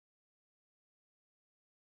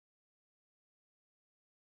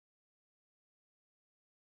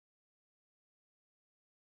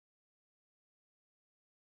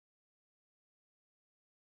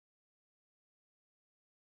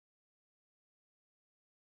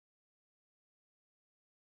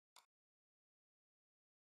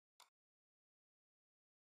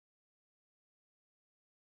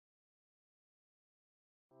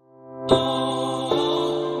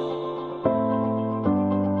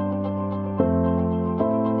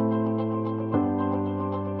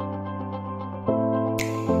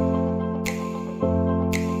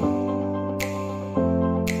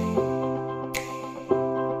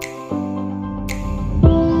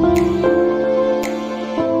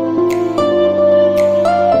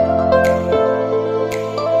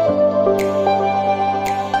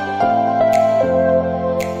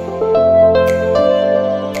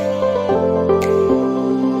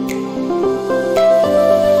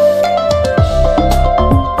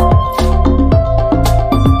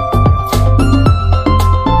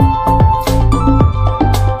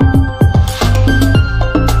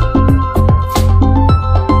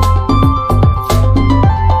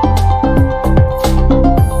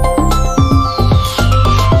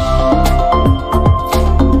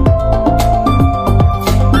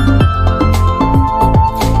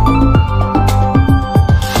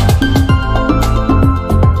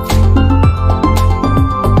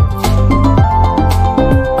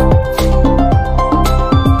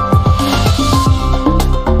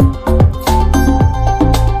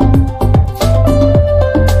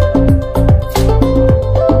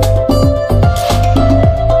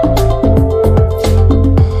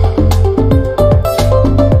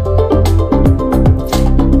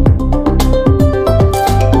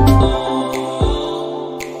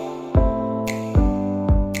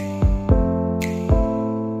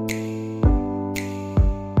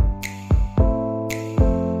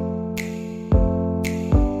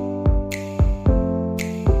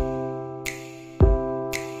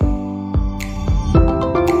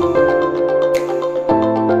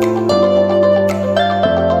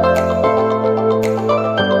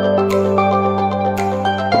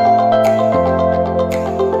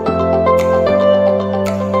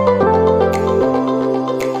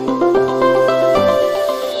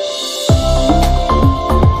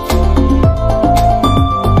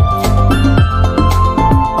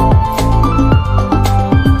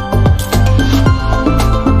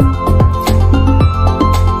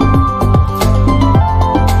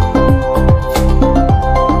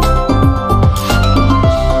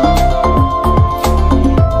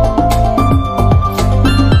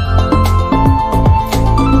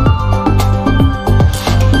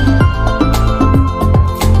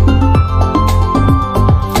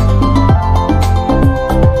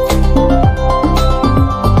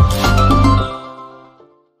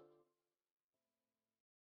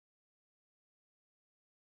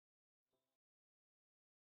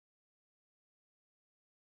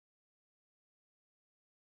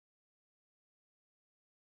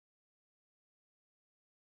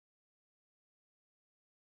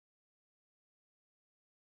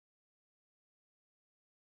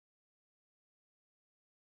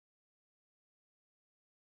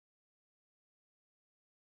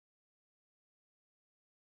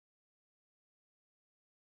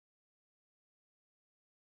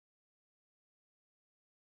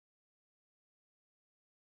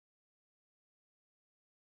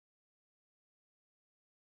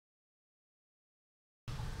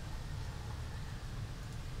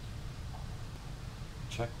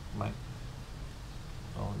Check mic.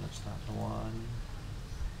 Oh, that's not the one.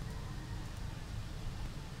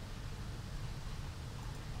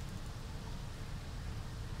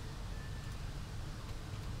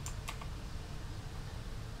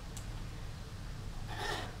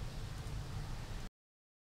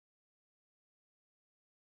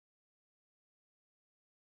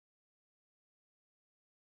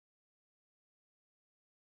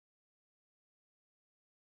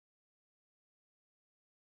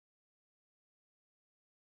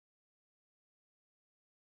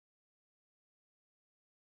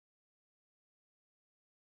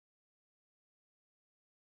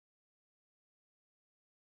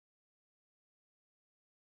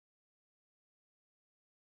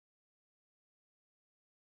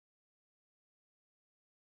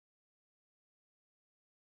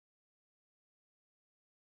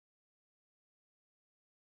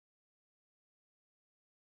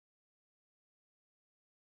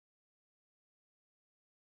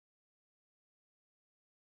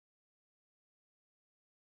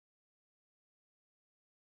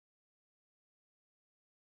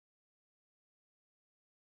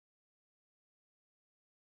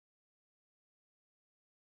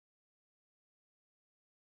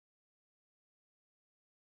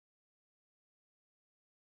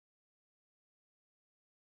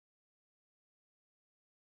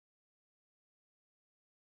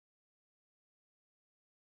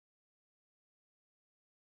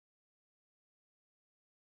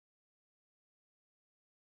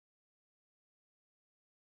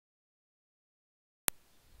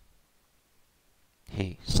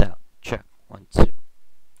 Hey, sound check 1 2.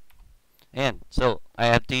 Ayan. So, I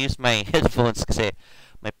have to use my headphones kasi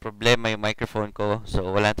may problema yung microphone ko. So,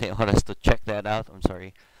 wala tayong oras to check that out. I'm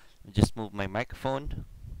sorry. I'll just move my microphone.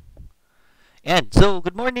 And so,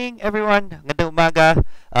 good morning everyone. Magandang umaga.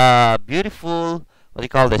 Beautiful, what do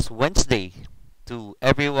you call this, Wednesday to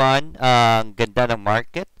everyone. Ang ganda ng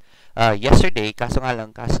market. Yesterday, kaso nga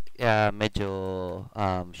lang, medyo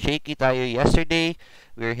shaky tayo yesterday.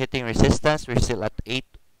 We're hitting resistance. We're still at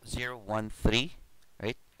 8013,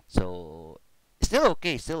 right? So, still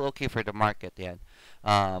okay for the market. Yan.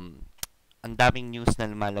 Ang daming news na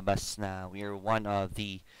lumalabas na we're one of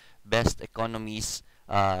the best economies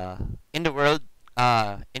in the world,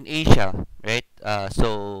 in Asia, right?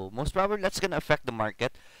 So most probably that's gonna affect the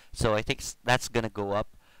market. So I think that's gonna go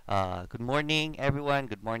up. Good morning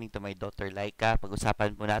everyone. Good morning to my daughter Laika.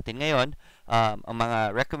 Pag-usapan po natin ngayon ang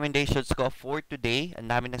mga recommendations ko for today.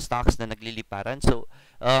 Ang dami ng stocks na nagliliparan. So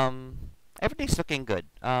everything's looking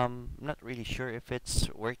good. I'm not really sure if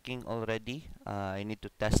it's working already. I need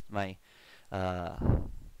to test my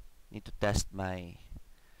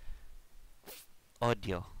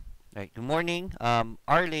audio. Right. Good morning,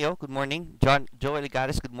 Arleo. Good morning, Joel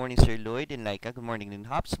Gares. Good morning, Sir Lloyd and Laika. Good morning, din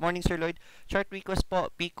Hops. Morning, Sir Lloyd. Chart request po,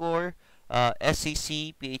 PCOR,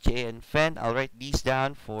 SCC, PHA, and FEN. I'll write these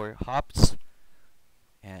down for Hops.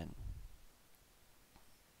 And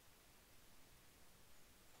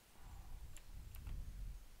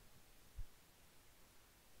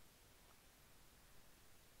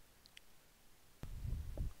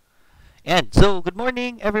so, good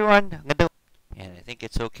morning, everyone. And I think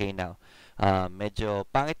it's okay now. Medyo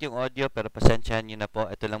pangit yung audio pero pasensyahan nyo na po.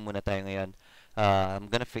 Ito lang muna tayo ngayon. I'm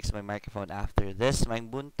gonna fix my microphone after this. Maing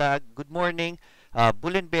buntag. Good morning.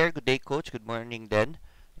 Bull and Bear, good day coach. Good morning din.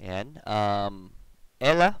 Ayan.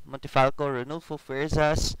 Ella Montifalco, Renulfo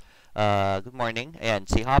Fuerzas. Good morning. Ayan,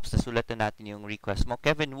 si Hops, nasulat na natin yung request mo.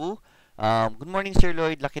 Kevin Wu. Good morning Sir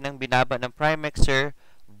Lloyd. Laki ng binaba ng Primex Sir.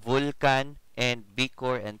 Vulcan and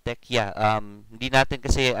Bicor and Tech. Yeah, hindi natin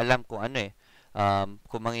kasi alam kung ano eh.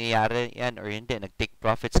 Kung mangyayari yan or hindi, nag-take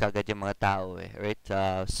profits kagad yung mga tao eh, right?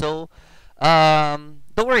 So,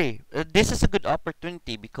 don't worry. This is a good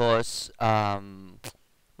opportunity because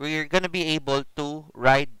we're gonna be able to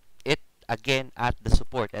ride it again at the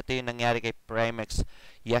support. Ito yung nangyari kay Primex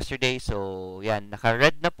yesterday. So, yan,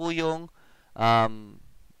 naka-red na po yung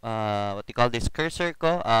what you call this cursor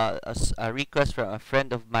ko. A request from a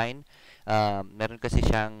friend of mine. Meron kasi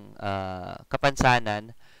siyang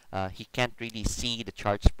kapansanan. He can't really see the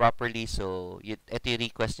charts properly. So, ito yung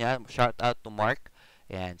request niya. Shout out to Mark.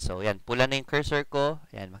 Ayan. So, yan. Pula na yung cursor ko.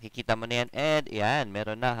 Ayan. Makikita mo na yan. And, yan.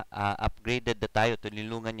 Meron na. Upgraded na tayo.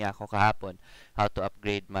 Tulilungan niya ako kahapon. How to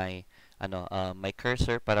upgrade my my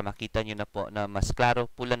cursor para makita nyo na po na mas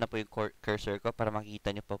klaro. Pula na po yung cursor ko para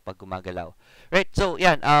makita nyo po pag gumagalaw. Right. So,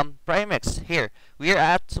 yan. Primex. Here. We are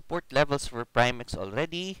at support levels for Primex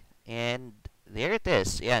already. And, there it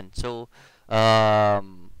is. Yan. So,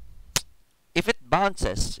 if it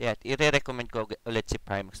bounces, yeah, i-recommend ko ulit si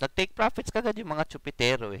Primex. Nag-take profits kagad yung mga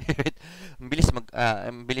chupitero eh. bilis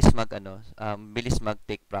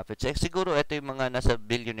mag-take profits. Eh, siguro ito yung mga nasa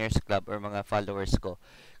Billionaires Club or mga followers ko.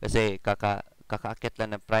 Kasi kakaakit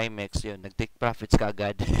lang ng Primex yun, nag-take profits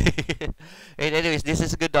kagad. And anyways, this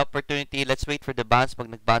is a good opportunity. Let's wait for the bounce.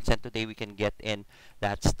 Pag nag-bounce and today we can get in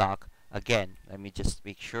that stock again. Let me just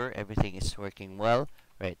make sure everything is working well.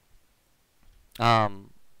 Right.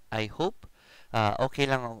 I hope okay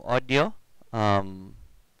lang ang audio.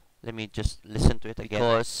 Let me just listen to it again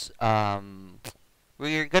because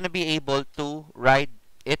we're gonna be able to ride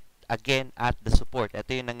it again at the support.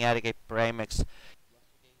 Ito yung nangyari kay Primex.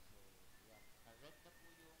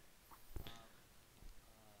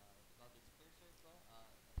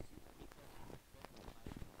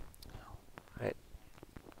 Right.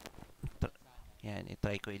 Yan,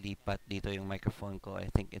 itry ko ilipat dito yung microphone ko. I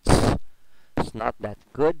think it's not that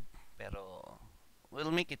good. Pero we'll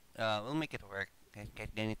make it work kahit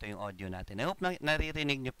ganito yung audio natin. I hope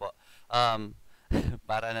naririnig nyo po.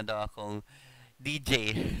 Para na daw akong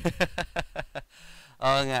DJ.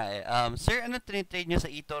 Oo nga eh. Sir, ano trade nyo sa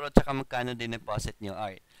eToro tsaka magkano din deposit nyo?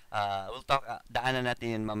 Alright. We'll talk, daanan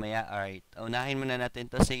natin yun mamaya. Alright. Unahin muna natin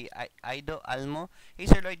to si Ido Almo. Hey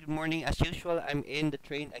Sir Lloyd, good morning. As usual, I'm in the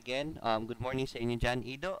train again. Good morning sa inyo dyan,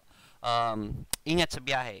 Ido. Ingat sa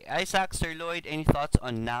biyahe. Isaac, Sir Lloyd, any thoughts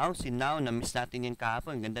on Now? Si Now, na-miss natin yun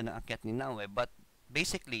kahapon. Ganda ng akyat ni Now eh. But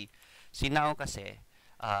basically, si Now kasi,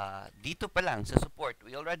 dito pa lang sa support,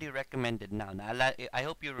 we already recommended Now. I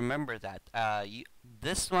hope you remember that.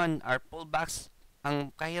 This one, our pullbacks, ang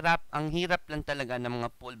hirap lang talaga ng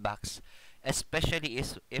mga pullbacks. Especially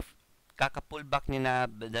if kaka-pullback niya na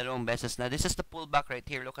dalawang beses na. This is the pullback right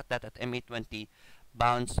here. Look at that at MA20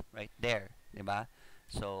 bounce right there, 'di ba?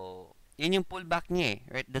 So, yun yung pullback niya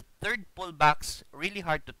right? The third pullbacks really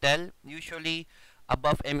hard to tell. Usually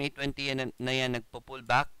above MA20 na yan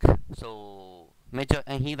nagpo-pullback. So, medyo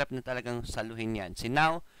ang hirap na talagang saluhin yan. See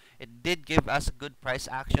now, it did give us good price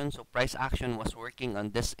action. So, price action was working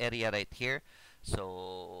on this area right here.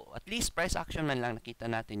 So, at least price action man lang nakita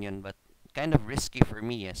natin yun, but kind of risky for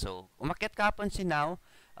me. So, umakyat kahapon si now.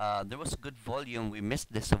 There was good volume. We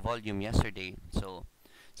missed this volume yesterday. So,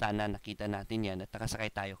 sana nakita natin yan at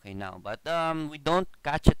nakasakay tayo kay now. But we don't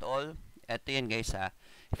catch it all. Ito yan guys ha.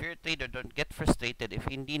 If you're a trader, don't get frustrated if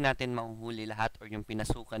hindi natin mahuhuli lahat or yung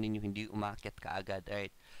pinasukan ninyo hindi umakyat kaagad,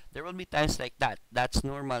 right? There will be times like that. That's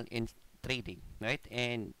normal in trading, right?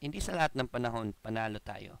 And hindi sa lahat ng panahon panalo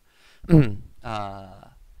tayo.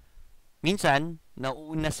 Minsan,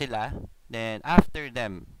 nauuna sila, then after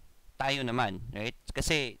them, tayo naman, right?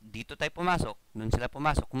 Kasi dito tayo pumasok, dun sila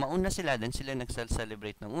pumasok. Kung mauna sila, then sila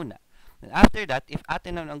nag-celebrate ng una. Then after that, if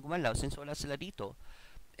atin naman ang gumalaw, since wala sila dito,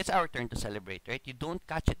 it's our turn to celebrate, right? You don't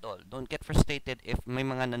catch it all. Don't get frustrated if may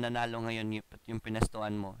mga nananalo ngayon yung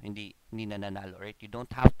pinastuan mo, hindi nananalo, right? You don't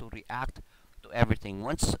have to react to everything.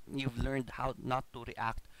 Once you've learned how not to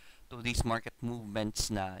react to these market movements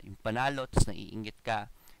na yung panalo, tapos naiingit ka,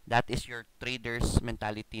 that is your trader's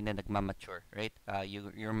mentality na nagmamature, right?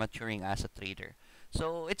 You're maturing as a trader.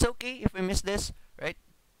 So, it's okay if we miss this, right?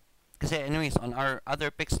 Kasi anyways, on our other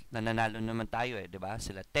picks, nananalo naman tayo di ba?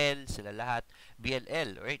 Sila TEL, sila lahat.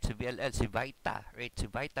 BLL, right? Si BLL, si Vita, right? Si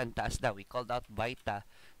Vita ang taas daw. We called out Vita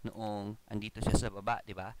noong andito siya sa baba,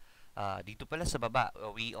 di ba? Dito pala sa baba,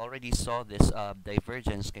 we already saw this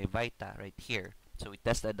divergence kay Vita right here. So, we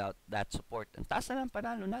tested out that support. Ang taas na lang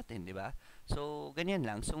panalo natin, di ba? So, ganyan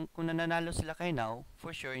lang. So, kung nananalo sila kay now,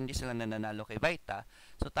 for sure, hindi sila nananalo kay Vita.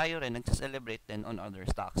 So, tayo rin nagsa-celebrate din on other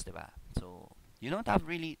stocks, di ba? So, you don't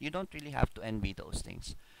really have to envy those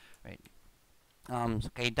things, right? So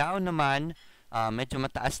kay Dow naman, medyo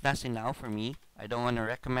mataas na si now for me. I don't want to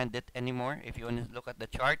recommend it anymore. If you want to look at the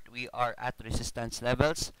chart, we are at resistance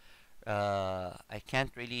levels. I can't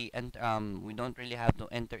really we don't really have to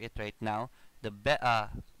enter it right now.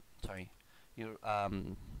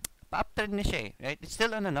 Pa-uptrend na siya, right? It's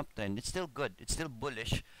still on an uptrend. It's still good. It's still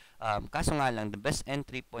bullish. Kaso nga lang, the best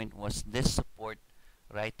entry point was this support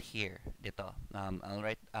right here. Dito.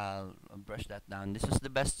 I'll brush that down. This is the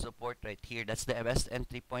best support right here. That's the best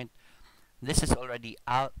entry point. This is already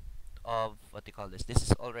out of, what do you call this? This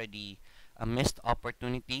is already a missed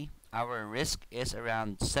opportunity. Our risk is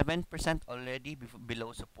around 7% already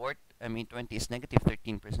below support. I mean, 20 is negative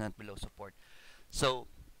 13% below support. So,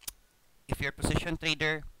 if you're a position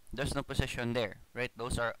trader, there's no position there, right?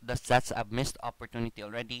 That's a missed opportunity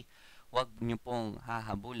already. Wag nyo pong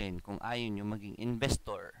hahabulin kung ayaw nyo maging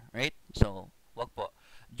investor, right? So, wag po.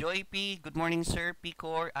 Joy P, good morning sir.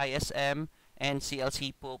 PCOR, ISM, and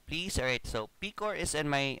CLC po, please. Alright, so PCOR is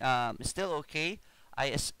in my, still okay.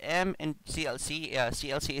 ISM and CLC,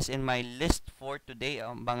 CLC is in my list for today.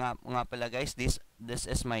 Nga pala guys, this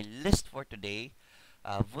is my list for today.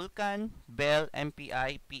 Vulcan, BEL,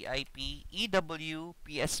 MPI, PIP, EW,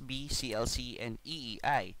 PSB, CLC, and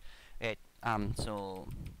EEI. Right, so,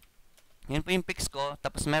 yun po yung picks ko.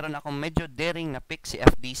 Tapos meron akong medyo daring na pick si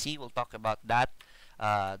FDC. We'll talk about that.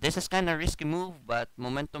 This is kind of risky move, but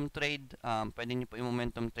momentum trade, pwede nyo po yung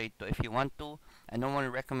momentum trade to if you want to. I don't want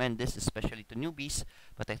to recommend this, especially to newbies,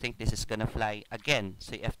 but I think this is gonna fly again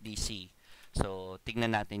si FDC. So,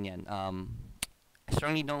 tignan natin yan. I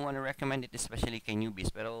strongly don't want to recommend it, especially kay newbies,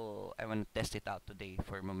 pero I want to test it out today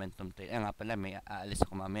for momentum trade. Nga pala, may aalis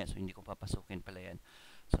ako mamaya, so hindi ko papasukin pala yan.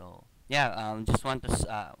 So, yeah, just want to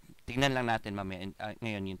tignan lang natin mamaya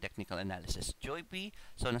ngayon yung technical analysis. Joy P,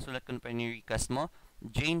 so nasulat ko na pa yung recast mo.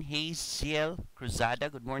 Jane Hayes, CL Cruzada,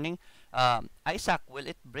 good morning. Isaac, will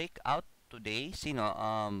it break out today? Sino?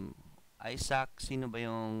 Isaac, sino ba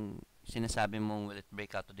yung sinasabi mong will it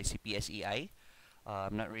break out today? Si PSEI?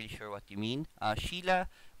 I'm not really sure what you mean. Sheila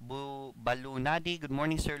Balunadi, good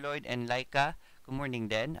morning Sir Lloyd and Laika. Good morning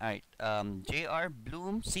then. Alright, JR,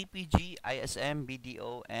 Bloom, CPG, ISM,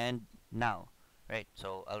 BDO, and now. Right,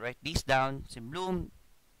 so I'll write these down. Si Bloom,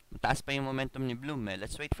 mataas pa yung momentum ni Bloom eh.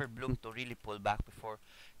 Let's wait for Bloom to really pull back before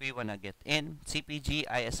we wanna get in. CPG,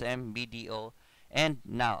 ISM, BDO, and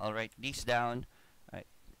now. I'll write these down.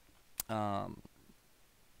 Alright.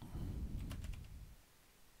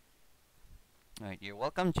 Alright, you're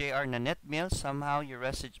welcome, JR. Nanette Mills, somehow your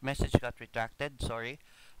message got retracted. Sorry.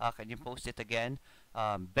 Can you post it again?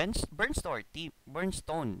 Burnstone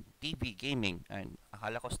TV Gaming. And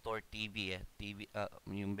akala ko Store TV eh. TV,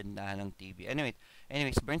 yung bentahan ng TV.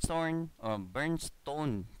 Anyways, Burnstone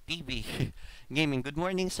TV Gaming. Good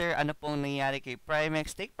morning, sir. Ano pong nangyari kay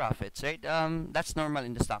Primex? Take profits, right? That's normal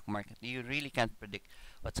in the stock market. You really can't predict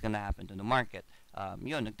what's gonna happen to the market.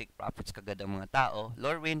 Yun, nag-take profits kagad ang mga tao.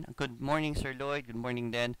 Lorwin, good morning, Sir Lloyd. Good morning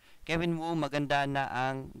din. Kevin Wu, ganda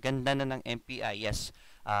na ng MPI. Yes.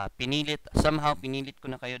 Somehow pinilit ko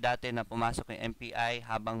na kayo dati na pumasok yung MPI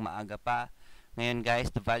habang maaga pa. Ngayon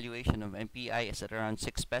guys, the valuation of MPI is at around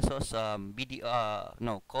 6 pesos.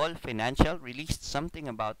 Call Financial released something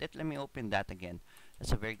about it. Let me open that again.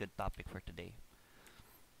 That's a very good topic for today.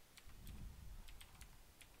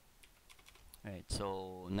 Right,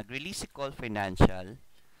 so nag-release si Call Financial.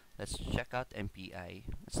 Let's check out MPI.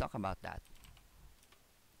 Let's talk about that.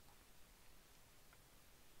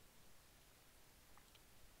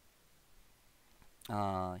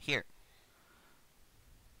 Here.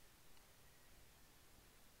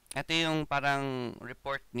 Ito yung parang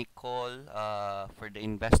report ni Call for the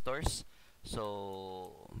investors.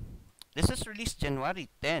 So, this was released January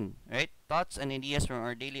 10, right? Thoughts and ideas from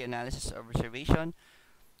our daily analysis of observation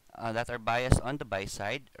that are biased on the buy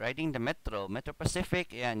side. Riding the Metro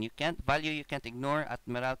Pacific, and you can't ignore. At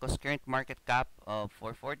Meralco's current market cap of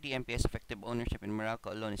 440, MPS effective ownership in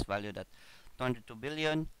Meralco alone is valued at 202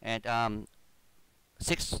 billion, and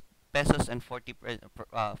 6 pesos and 40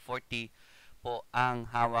 po ang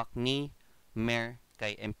hawak ni Mer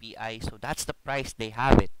kay MPI. So that's the price they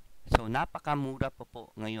have it. So napakamura po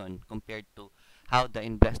ngayon compared to how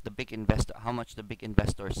how much the big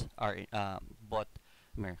investors are bought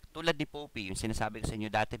Mer. Tulad ni Poppy, yung sinasabi ko sa inyo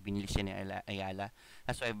dati, binili siya ni Ayala.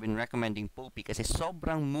 That's why I've been recommending Poppy kasi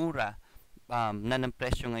sobrang mura na ng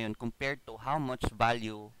presyo ngayon compared to how much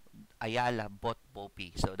value Ayala bought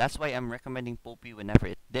Poppy. So that's why I'm recommending Poppy whenever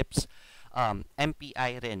it dips.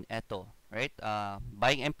 MPI rin, eto, right?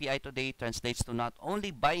 Buying MPI today translates to not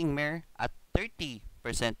only buying Mer at 30%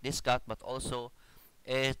 discount, but also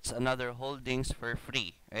it's another holdings for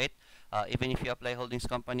free, right? Even if you apply holdings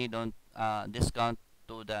company, don't discount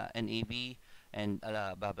to the NAV and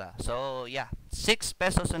blah blah. So yeah, 6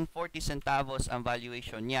 pesos and 40 centavos ang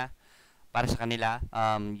valuation niya para sa kanila,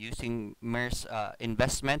 using Mer's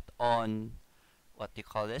investment on what do you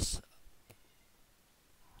call this,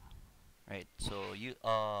 right? So you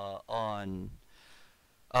on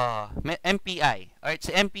MPI. Alright,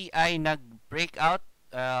 so MPI nag-breakout.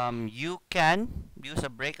 You can use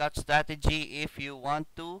a breakout strategy if you want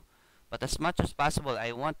to, but as much as possible,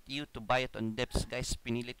 I want you to buy it on dips. Guys,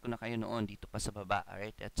 pinilit ko na kayo noon dito pa sa baba.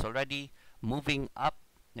 Alright, it's already moving up.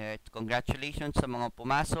 Alright, congratulations sa mga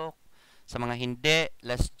pumasok. Sa mga hindi,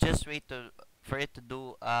 let's just wait for it to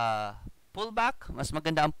do pullback. Mas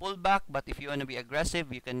maganda ang pullback, but if you want to be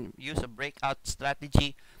aggressive, you can use a breakout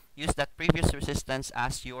strategy. Use that previous resistance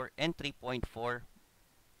as your entry point for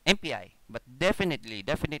MPI. But definitely,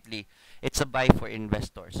 it's a buy for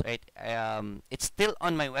investors, right? It's still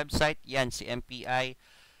on my website. Yan, si MPI,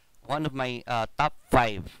 one of my top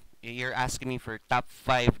 5. You're asking me for top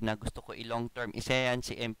 5 na gusto ko i-long term. Isa yan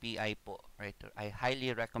si MPI po, right? I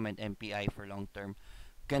highly recommend MPI for long term.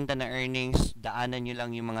 Ganda na earnings, daanan nyo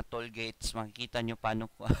lang yung mga toll gates, makikita nyo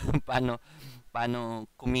paano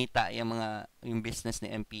kumita yung business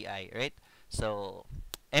ni MPI, right? So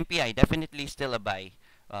MPI definitely still a buy.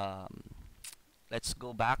 Let's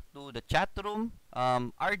go back to the chat room.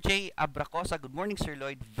 RJ Abracosa, good morning Sir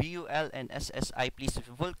Lloyd. VUL and SSI, please.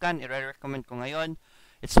 Vulcan, i-recommend ko ngayon.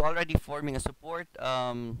 It's already forming a support.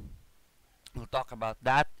 We'll talk about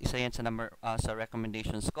that. Isa yan sa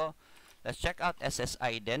recommendations ko. Let's check out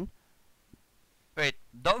SSI then. Right,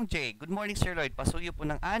 Dong J, good morning Sir Lloyd. Pasuyo po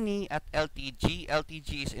ng ani at LTG.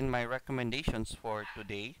 LTG is in my recommendations for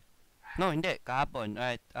today. No, hindi, kahapon.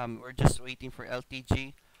 Right, we're just waiting for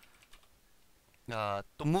LTG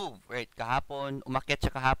to move, right? Kahapon, umakyat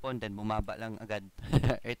siya kahapon, then bumaba lang agad.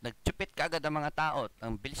 Right, nagchupit ka agad ang mga tao,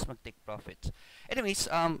 ang bilis mag-take profits.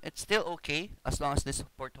 Anyways, it's still okay as long as this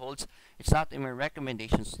support holds. It's not in my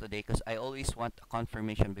recommendations today because I always want a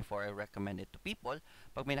confirmation before I recommend it to people.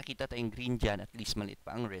 Pag may nakita tayong green dyan, at least maliit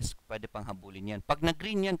pa ang risk, pwede pang habulin yan. Pag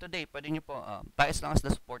nag-green yan today, pwede nyo po, as long as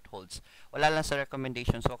the support holds. Wala lang sa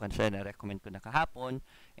recommendations ko, kasi na-recommend ko na kahapon,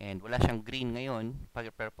 and wala siyang green ngayon,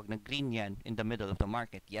 pero pag nag-green yan, in the middle of the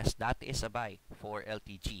market, yes, that is a buy for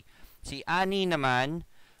LTG. Si Ani naman,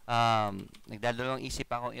 nagdadalawang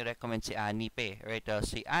isip ako i-recommend si Ani pe. Right,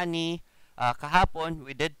 si Ani, kahapon,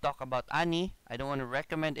 we did talk about Ani. I don't want to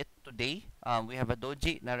recommend it today. We have a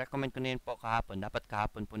doji. Na-recommend ko na yun po kahapon. Dapat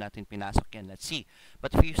kahapon po natin pinasok yan. Let's see.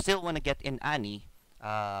 But if you still want to get in Ani,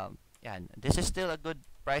 Yan. This is still a good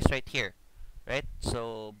price right here, right?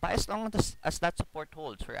 So buy as long as that support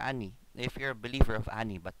holds for ANI, if you're a believer of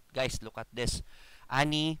ANI. But guys, look at this.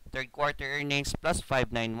 ANI third quarter earnings plus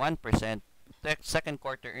 591%. Second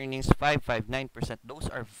quarter earnings 559%. Those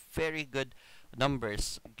are very good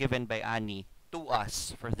numbers given by ANI to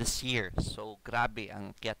us for this year. So grabe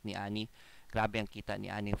ang kiat ni ANI. Grabe ang kita ni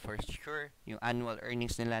ANI for sure. Yung annual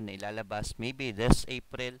earnings nila na ilalabas maybe this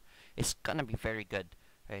April is gonna be very good.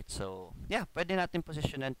 Right, so yeah, pwede natin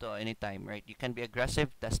positionan to anytime, right? You can be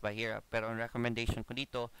aggressive, that's by here. Pero ang recommendation ko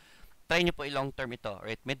dito, try nyo po i-long term ito,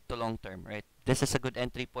 right? Mid to long term, right? This is a good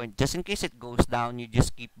entry point. Just in case it goes down, you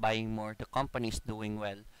just keep buying more. The company is doing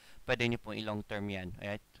well. Pwede nyo po i-long term yan,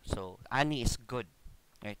 right? So ANI is good,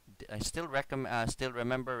 right? I still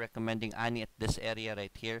remember recommending ANI at this area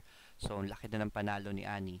right here. So laki na ng panalo ni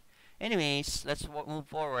ANI. Anyways, let's move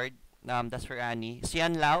forward. That's for ANI.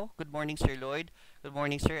 Sian Lau, good morning, Sir Lloyd. Good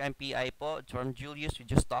morning, sir. MPI po. From Julius, we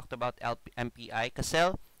just talked about MPI.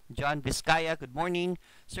 Casel, John Vizcaya, good morning.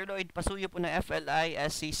 Sir Lloyd, pasuyo po na FLI,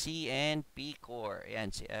 SCC, and PCOR.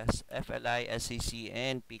 Yan, si FLI, SCC,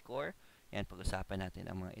 and PCOR. Yan, pag-usapan natin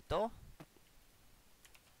ang mga ito.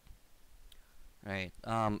 Right.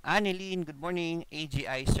 Annalyn, good morning.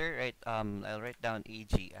 AGI, sir. Right. I'll write down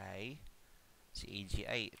AGI. Si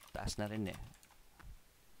AGI, taas na rin eh.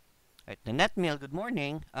 Right, the Netmill, good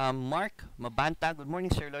morning. Mark Mabanta, good morning,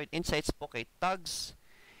 Sir Lloyd. Insights po kay Tugs.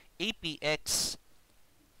 APX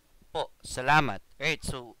po, salamat. Right,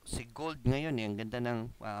 so si Gold ngayon eh, ang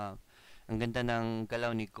ganda ng galaw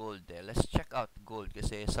ni Gold eh. Let's check out Gold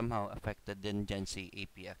kasi somehow affected din dyan si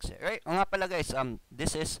APX eh. Right, nga pala guys,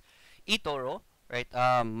 this is eToro. Right,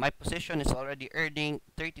 my position is already earning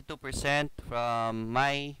 32% from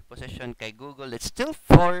my position kay Google. It's still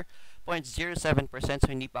 4.07%,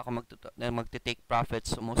 so hindi pa ako magte-take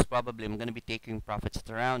profits. So most probably, I'm gonna be taking profits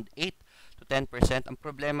at around 8 to 10%. Ang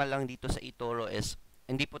problema lang dito sa eToro is,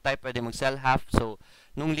 hindi po tayo pwede mag-sell half. So,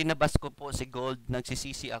 nung linabas ko po si Gold,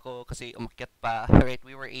 nagsisisi ako kasi umakyat pa. Right,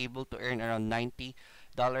 we were able to earn around $90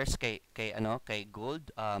 kay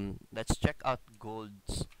Gold. Let's check out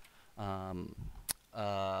Gold's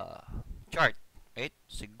chart. Right,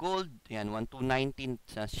 si Gold, yan, 1219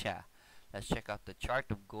 na siya. Let's check out the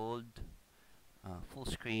chart of Gold. Full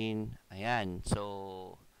screen. Ayan.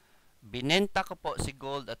 So, binenta ko po si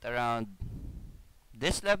Gold at around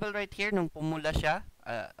this level right here. Nung pumula siya,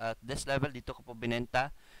 at this level, dito ko po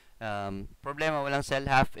binenta. Problema, walang sell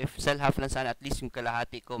half. If sell half lang sana, at least yung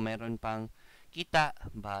kalahati ko meron pang kita.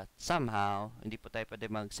 But somehow, hindi po tayo pwede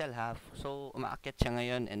mag-sell half. So, umaakyat siya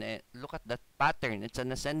ngayon. And look at that pattern. It's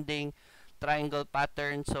an ascending triangle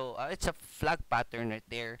pattern. So, it's a flag pattern right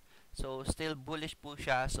there. So, still bullish po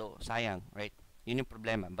siya. So, sayang, right? Yun yung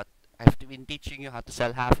problema. But, I've been teaching you how to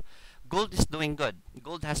sell half. Gold is doing good.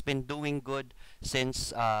 Gold has been doing good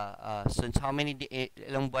since how many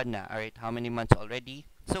ilang buwan na? Alright, how many months already?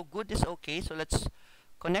 So, good is okay. So, let's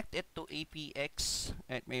connect it to APX.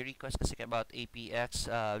 Right, may request kasi about APX.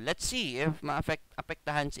 Let's see if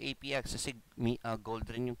maapektahan si APX kasi gold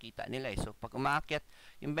rin yung kita nila. So, pag umaakyat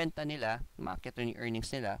yung benta nila, umaakyat rin yung earnings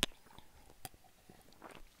nila.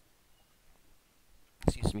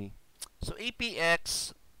 Excuse me. So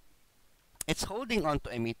APX, it's holding on to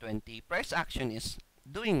ME20. Price action is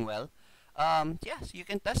doing well. Yes, you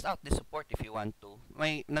can test out the support if you want to.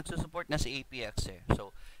 May nagsusupport na si APX eh.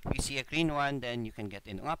 So if you see a green one, then you can get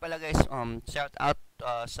in. Nga pala guys, shout out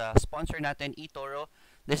sa sponsor natin, eToro.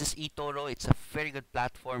 This is eToro. It's a very good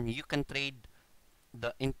platform. You can trade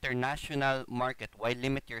the international market. Why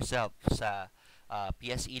limit yourself sa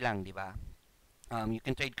PSE lang, di ba? You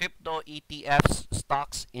can trade crypto, ETFs,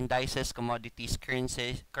 stocks, indices, commodities,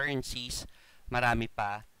 currencies, marami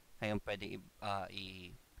pa kayong pwede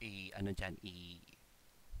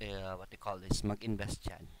what they call this, mag-invest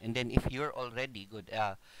dyan. And then if you're already good,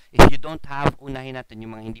 if you don't have, unahin natin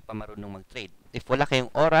yung mga hindi pa marunong mag-trade. If wala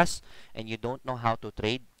kayong oras and you don't know how to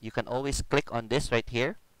trade, you can always click on this right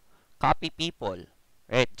here, copy people,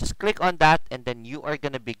 right? Just click on that and then you are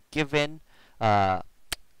gonna be given a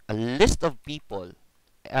list of people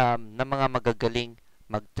na mga magagaling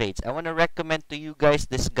mag-trades. I want to recommend to you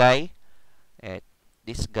guys this guy.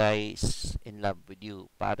 This guy is in love with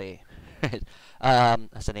you, pare.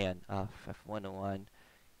 Asan na yan? F101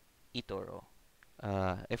 eToro.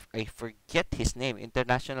 If I forget his name,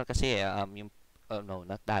 international kasi no,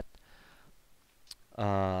 not that.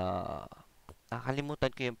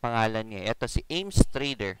 Nakalimutan ko yung pangalan niya. Ito si Ames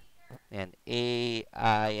Trader. Ayan,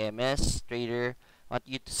 AIMS Trader. I want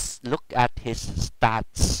you to look at his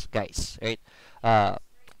stats, guys. Right?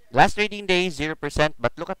 Last trading day, 0%.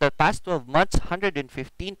 But look at the past 12 months, 115%.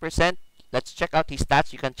 let's check out his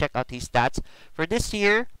stats. You can check out his stats. For this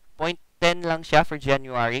year, 0.10 lang siya for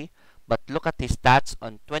January. But look at his stats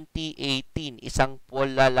on 2018. Isang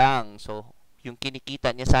pula lang. So, yung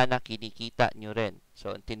kinikita niya sana, kinikita nyo rin.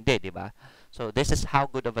 So, intindi, di ba? So, this is how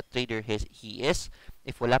good of a trader he is.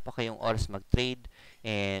 If wala pa kayong oras mag-trade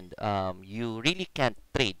and you really can't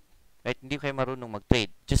trade, right? Hindi kayo marunong mag-trade.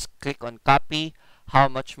 Just click on copy, how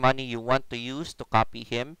much money you want to use to copy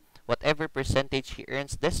him. Whatever percentage he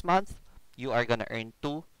earns this month, you are gonna earn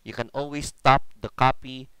too. You can always stop the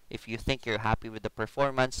copy if you think you're happy with the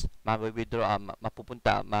performance. Ma-withdraw,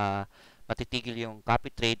 matitigil yung copy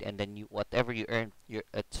trade, and then whatever you earn,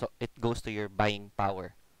 it goes to your buying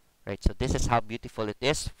power. Right? So this is how beautiful it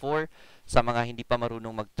is for sa mga hindi pa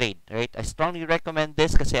marunong mag-trade. Right? I strongly recommend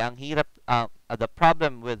this kasi ang hirap, the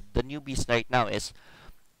problem with the newbies right now is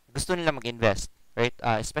gusto nila mag-invest. Right?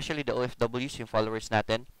 Especially the OFWs, yung followers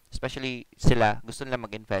natin, especially sila, gusto nila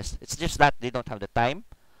mag-invest. It's just that they don't have the time.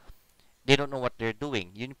 They don't know what they're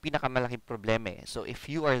doing. Yun yung pinakamalaking problema eh. So if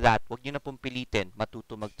you are that, wag nyo na pong pilitin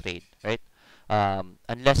matuto mag-trade. Right?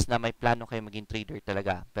 Unless na may plano kayo maging trader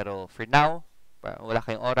talaga. Pero for now, wala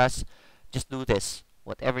kayong oras, just do this.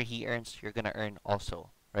 Whatever he earns, you're gonna earn also,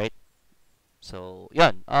 right? So,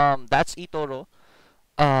 yun. That's eToro.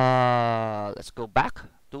 Let's go back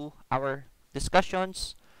to our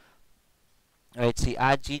discussions. Alright, si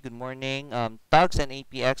Aji, good morning. Tags and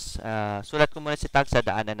APX, sulat ko muna si tags,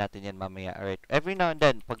 dadaanan natin yan mamaya. Alright, every now and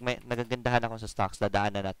then, pag may nagagandahan ako sa stocks,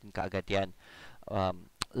 dadaanan natin kaagad yan.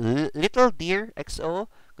 Little Deer XO,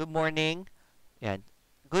 good morning. Yan.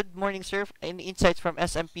 Good morning, sir. Any insights from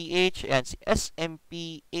SMPH? And si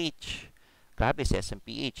SMPH. Grabe si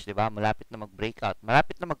SMPH, di ba? Malapit na mag-breakout.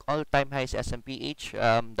 Malapit na mag-all-time high si SMPH.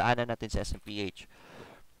 Daanan natin si SMPH.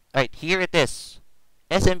 Alright, here it is.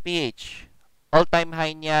 SMPH. All-time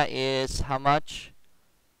high niya is how much?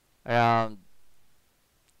 Around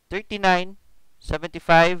 39.75.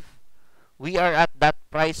 We are at that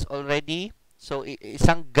price already. So,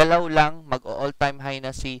 isang galaw lang mag-all-time high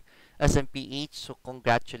na si SMPH. So,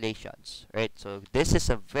 congratulations. Right? So, this is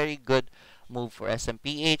a very good move for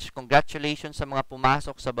SMPH. Congratulations sa mga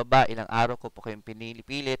pumasok sa baba. Ilang araw ko po kayong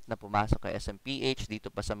pinipilit na pumasok kay SMPH.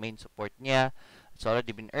 Dito pa sa main support niya. It's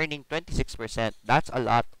already been earning 26%. That's a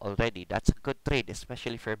lot already. That's a good trade,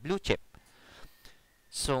 especially for blue chip.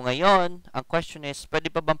 So, ngayon, ang question is,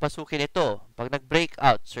 pwede pa bang pasukin ito? Pag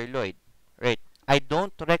nag-breakout, Sir Lloyd, right? I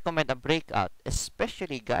don't recommend a breakout,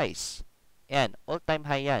 especially guys. Yan, all-time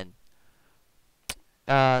high yan.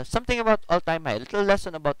 Something about all-time high. Little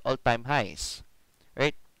lesson about all-time highs.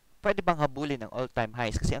 Right? Pwede bang habulin ng all-time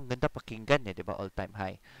highs? Kasi ang ganda pakinggan eh, di ba? All-time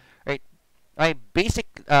high. Right? My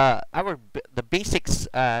basic, the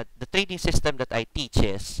basics, the trading system that I teach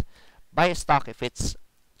is buy a stock if it's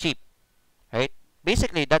cheap. Right?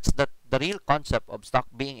 Basically, that's the real concept of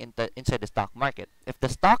stock being inside the stock market. If the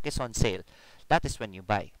stock is on sale, that is when you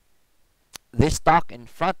buy. This stock in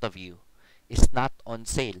front of you is not on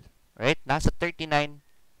sale. Right? Nasa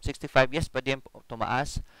 39.65. Yes, pwede yan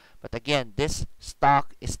tumaas. But again, this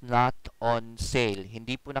stock is not on sale.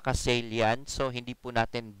 Hindi po naka-sale yan. So, hindi po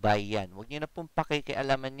natin buy yan. Huwag nyo na pong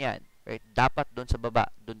pakikialaman yan. Right? Dapat doon sa baba,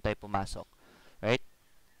 doon tayo pumasok. Right?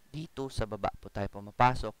 Dito sa baba po tayo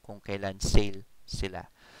pumapasok kung kailan sale sila.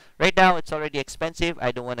 Right now, it's already expensive. I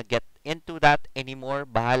don't want to get into that anymore.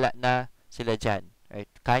 Bahala na sila dyan. Right?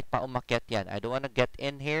 Kahit pa umakyat yan. I don't want to get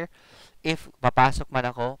in here. If papasok man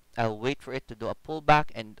ako, I'll wait for it to do a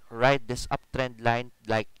pullback and ride this uptrend line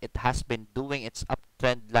like it has been doing its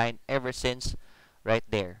uptrend line ever since right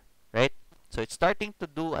there. Right? So, it's starting to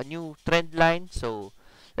do a new trend line. So,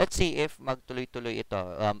 let's see if magtuloy-tuloy ito.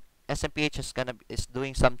 SMPH is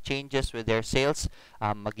doing some changes with their sales.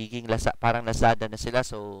 Magiging parang Lazada na sila.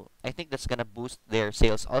 So, I think that's gonna boost their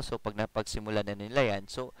sales also pag napagsimulan na nila yan.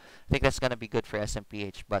 So, I think that's gonna be good for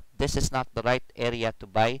SMPH. But this is not the right area to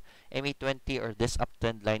buy. MA20 or this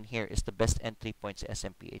uptrend line here is the best entry point sa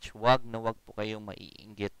SMPH. Wag na wag po kayong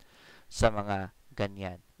maiinggit sa mga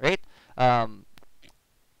ganyan. Right?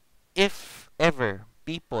 If ever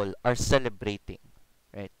people are celebrating,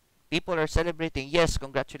 right? People are celebrating, yes,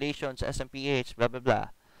 congratulations, SMPH, blah, blah, blah.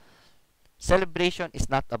 Celebration is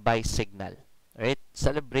not a buy signal, right?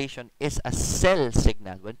 Celebration is a sell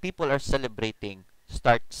signal. When people are celebrating,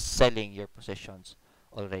 start selling your positions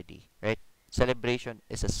already, right? Celebration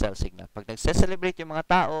is a sell signal. Pag nagse-celebrate yung mga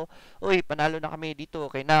tao, uy, panalo na kami dito,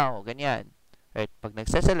 okay now, ganyan. Right? Pag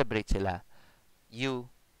nagse-celebrate sila,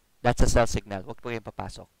 that's a sell signal. Huwag po kayong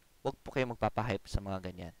papasok. Huwag po kayong magpapahype sa mga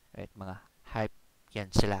ganyan. Right? Mga hype yan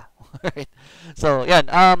sila. Right? So, yan.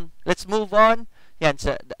 Let's move on. Yan,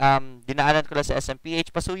 dinaanan ko lang sa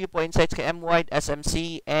SMPH. Pasuyo po insights kay M-Wide,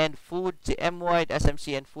 SMC, and Food. Si M-Wide,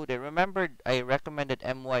 SMC, and Food. I remembered I recommended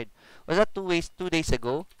M-Wide. Was that 2 days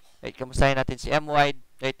ago? Right, kamustahin natin si M-Wide.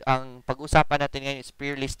 Right, ang pag-usapan natin ngayon is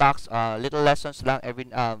purely stocks. Little lessons lang,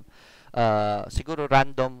 siguro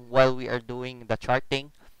random while we are doing the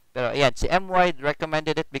charting. Pero ayan, si M-Wide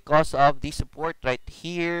recommended it because of the support right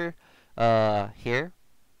here, here.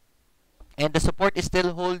 And the support is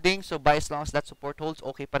still holding, so buy as long as that support holds,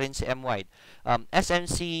 okay pa rin si M-Wide.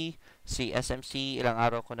 SMC, si SMC, ilang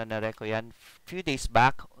araw ko na nareko yan. Few days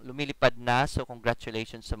back, lumilipad na, so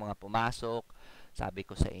congratulations sa mga pumasok. Sabi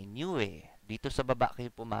ko sa inyo dito sa baba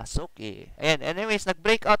kayo pumasok Ayan, anyways,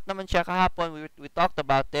 nag-breakout naman siya kahapon. We talked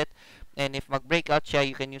about it. And if mag-breakout siya,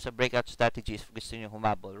 you can use a breakout strategy if gusto nyo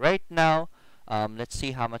humabol. Right now, let's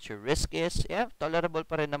see how much your risk is. Yeah, tolerable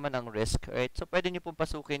pa rin naman ang risk. Right? So, pwede nyo pong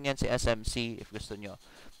pasukin yan si SMC if gusto nyo.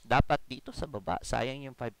 Dapat dito sa baba, sayang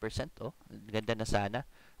yung 5%. Ganda na sana.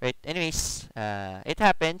 Right? Anyways, it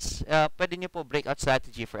happens. Pwede nyo po breakout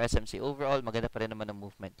strategy for SMC. Overall, maganda pa rin naman ang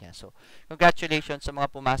movement niya. So, congratulations sa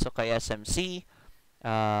mga pumasok kay SMC.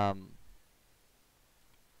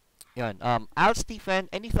 Yun. Al Stephen,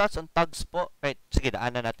 any thoughts on tags po? Right, sige,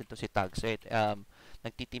 daanan natin to si tags. Right,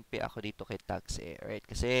 nagtitimpi ako dito kay tags right,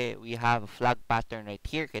 kasi we have a flag pattern right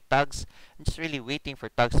here kay tags. I'm just really waiting for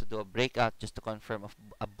tags to do a breakout just to confirm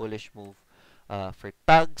a bullish move for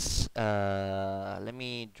tags. Let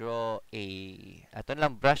me draw ito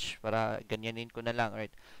lang brush para ganyanin ko na lang. Right,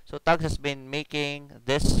 so tags has been making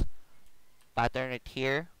this pattern right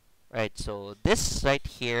here. Right, so this right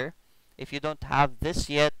here, if you don't have this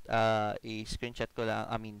yet, i-screenshot ko lang,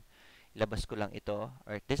 ilabas ko lang ito.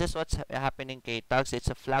 Alright, this is what's happening kay tags.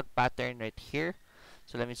 It's a flag pattern right here.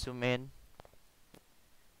 So, let me zoom in.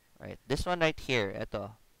 Alright, this one right here,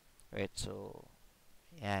 ito. Alright, so,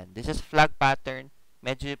 yan. This is flag pattern.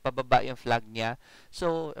 Medyo pababa yung flag niya.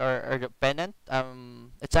 So, or the pennant,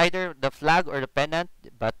 it's either the flag or the pennant,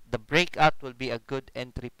 but the breakout will be a good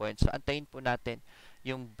entry point. So, antayin po natin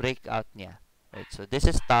yung breakout niya. Right, so this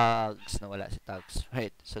is tags. Nawala si tags.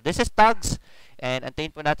 Right, so this is tags. And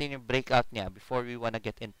antayin po natin yung breakout niya before we wanna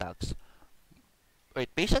get in tags. Right,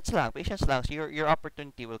 patience lang. So your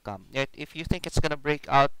opportunity will come. Right, if you think it's gonna break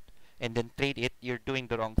out and then trade it, you're doing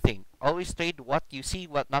the wrong thing. Always trade what you see,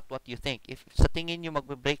 not what you think. If sa tingin nyo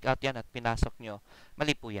magbe-breakout yan at pinasok nyo,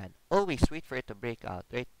 mali po yan. Always wait for it to break out.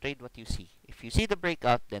 Right, trade what you see. If you see the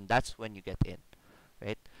breakout, then that's when you get in.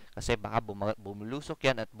 Right? Kasi baka bumulusok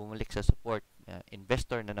yan at bumalik sa support.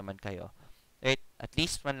 Investor na naman kayo. Right? At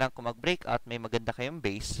least man lang kung mag-breakout, may maganda kayong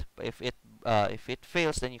base. If it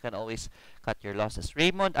fails, then you can always cut your losses.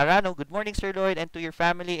 Raymond Arano, good morning Sir Lloyd and to your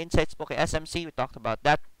family. Insights po kay SMC. We talked about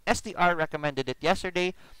that. SDR recommended it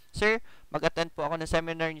yesterday. Sir, mag-attend po ako ng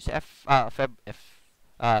seminar niyo sa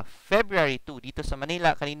February 2 dito sa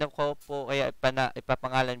Manila. Kanina ko po kaya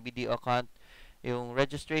ipapangalan video account yung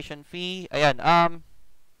registration fee. Ayan,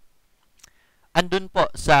 andun po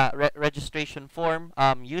sa registration form.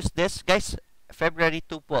 Use this, guys. February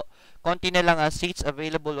 2 po. Konti na lang ang seats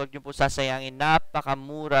available. Huwag nyo po sasayangin.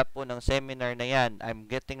 Napakamura po ng seminar na yan. I'm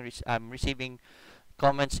receiving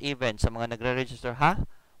comments even sa mga nagre-register.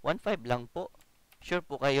 1.5 lang po. Sure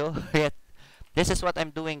po kayo. This is what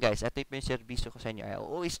I'm doing, guys. Ito po yung servisyo ko sa inyo. I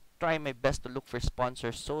always try my best to look for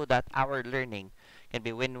sponsors so that our learning can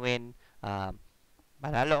be win-win.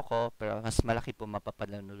 Manalo ako, pero mas malaki po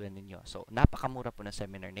mapapalanulan ninyo. So, napakamura po ng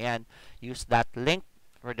seminar na yan. Use that link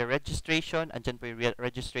for the registration. Andyan po yung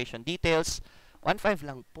registration details. 1.5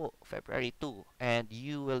 lang po, February 2. And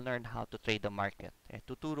you will learn how to trade the market.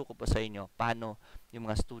 Tuturo ko po sa inyo paano yung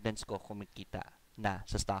mga students ko kumikita na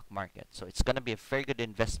sa stock market. So, it's gonna be a very good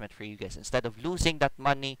investment for you guys. Instead of losing that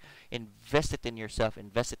money, invest it in yourself,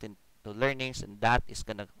 invest it into learnings, and that is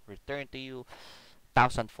gonna return to you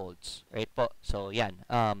 1,000 folds. Right po? So, yan.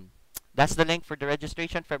 That's the link for the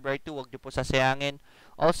registration. February 2. Huwag niyo po sasayangin.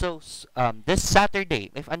 Also, this Saturday,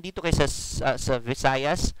 if andito kayo sa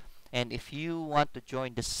Visayas, and if you want to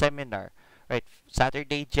join the seminar, right,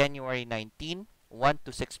 Saturday, January 19, 1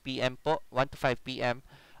 to 6 p.m. po, 1 to 5 p.m.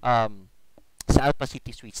 Sa Alpha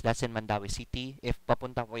City Suites. That's in Mandawi City. If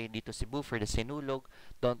papunta po kayo dito Cebu for the Sinulog,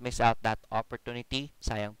 don't miss out that opportunity.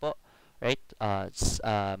 Sayang po. Right?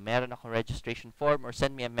 Meron akong registration form or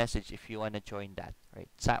send me a message if you wanna join that.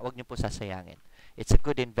 Right? Huwag niyo po sasayangin. It's a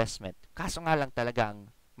good investment. Kaso nga lang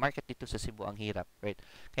talagang market dito sa Cebu ang hirap, right?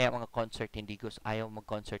 Kaya mga concert, hindi ayaw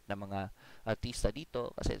mag-concert na mga artista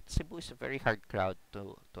dito kasi Cebu is a very hard crowd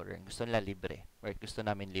to earn. Gusto nila libre, right? Gusto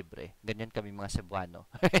namin libre. Ganyan kami mga Cebuano,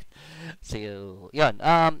 right? So, yun.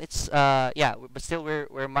 It's yeah, but still we're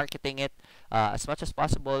marketing it as much as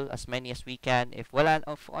possible, as many as we can. If wala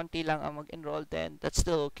of onti lang ang mag-enroll, then that's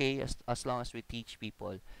still okay as long as we teach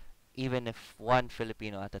people, even if one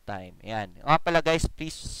Filipino at a time. Ayan. Nga pala guys,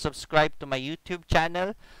 please subscribe to my YouTube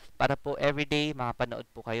channel para po everyday makapanood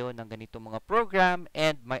po kayo ng ganitong mga program,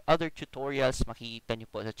 and my other tutorials makikita nyo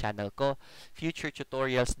po sa channel ko. Future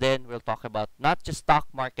tutorials then we'll talk about not just stock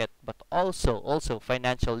market but also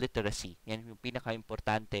financial literacy. Yan yung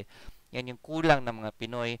pinaka-importante. Yan yung kulang ng mga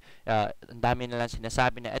Pinoy. Ang dami na lang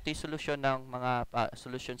sinasabi na ito yung solusyon ng mga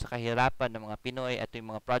solusyon sa kahirapan ng mga Pinoy, ito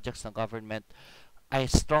yung mga projects ng government. I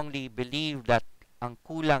strongly believe that ang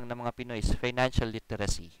kulang ng mga Pinoy is financial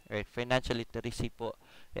literacy. Right? Financial literacy po.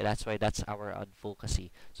 That's why that's our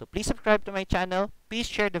advocacy. So please subscribe to my channel. Please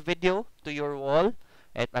share the video to your wall.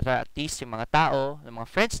 At para at least yung mga tao, yung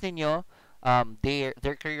mga friends ninyo,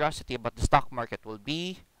 their curiosity about the stock market will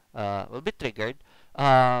be triggered.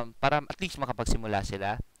 Para at least makapagsimula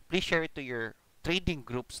sila. Please share it to your trading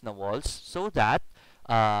groups na walls so that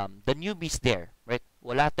the newbies there, right?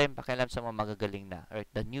 Wala tayong pakialam sa mga magagaling na, right?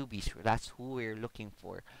 The newbies, that's who we're looking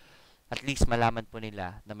for. At least malaman po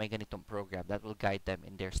nila na may ganitong program that will guide them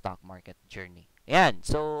in their stock market journey. Ayan.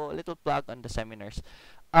 So, a little plug on the seminars.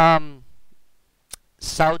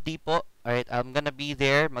 Saudi po, alright, I'm gonna be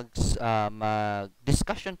there.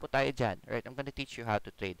 Mag-discussion po tayo dyan. Alright, I'm gonna teach you how to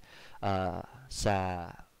trade sa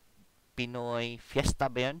Pinoy Fiesta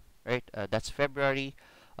ba yun? Right, that's February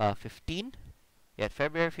 15. Yeah,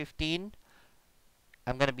 February 15.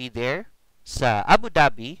 I'm gonna be there sa Abu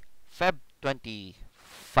Dhabi, Feb 25.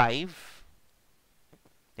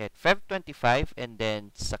 Yeah, Feb 25, and then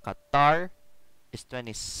sa Qatar is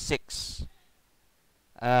 26.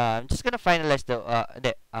 I'm just gonna finalize the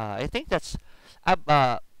I think that's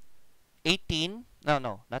 18.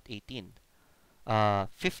 No, not 18.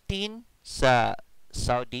 15 sa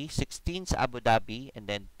Saudi, 16 sa Abu Dhabi, and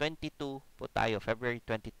then 22 po tayo, February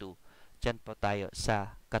 22. Diyan po tayo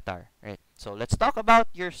sa Qatar, right? So let's talk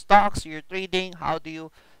about your stocks, your trading, how do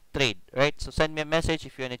you trade, right? So send me a message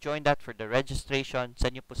if you want to join that for the registration.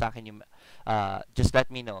 Send nyo po sa akin yung, just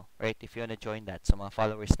let me know, right? If you want to join that. Sa mga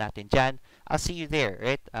followers natin dyan, I'll see you there,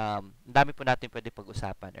 right? Ang dami po natin pwede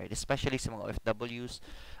pag-usapan, right? Especially sa mga OFWs.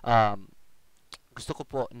 Gusto ko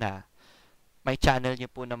po na may channel nyo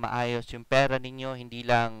po na maayos yung pera ninyo, hindi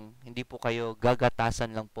po kayo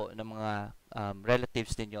gagatasan lang po ng mga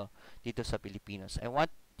relatives ninyo dito sa Pilipinas. I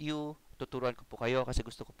want you, tuturuan ko po kayo kasi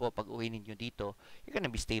gusto ko po pag uwi ninyo dito, you're gonna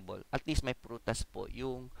be stable. At least may prutas po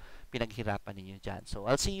yung pinaghirapan ninyo dyan. So,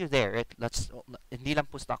 I'll see you there. Right? Hindi lang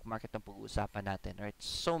po stock market ang pag-uusapan natin. Right?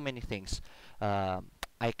 So many things.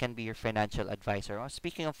 I can be your financial advisor.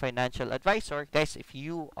 Speaking of financial advisor, guys, if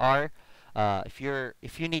you are if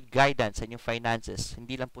you need guidance in your finances,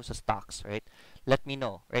 hindi lang po sa stocks, right? Let me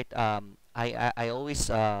know, right? I always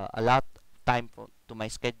allot time to my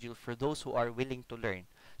schedule for those who are willing to learn.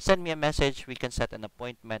 Send me a message, we can set an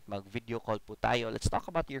appointment, mag-video call po tayo. Let's talk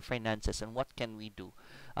about your finances and what can we do.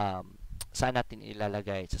 Saan natin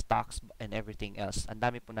ilalagay sa stocks and everything else. Ang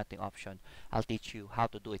dami po nating option. I'll teach you how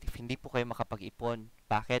to do it. If hindi po kayo makapag-ipon,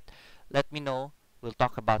 bakit? Let me know. We'll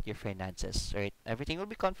talk about your finances, right? Everything will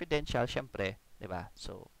be confidential, syempre, diba?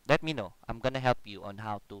 So, let me know. I'm gonna help you on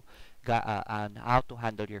how to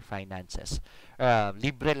handle your finances.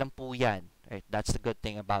 Libre lang po yan, right? That's the good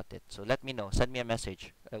thing about it. So, let me know. Send me a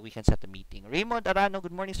message. We can set a meeting. Raymond Arano,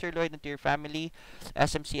 good morning, Sir Lloyd, and to your family.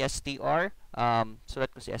 SMC STR.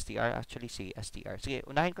 Sulat ko si STR. Actually, si STR. Sige,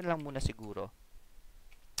 unahin ko na lang muna siguro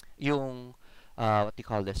yung, what do you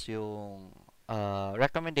call this? Yung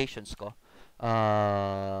recommendations ko.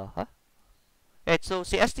 Right, so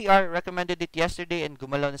si STR recommended it yesterday and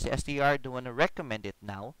gumalaw na si STR. Don't wanna recommend it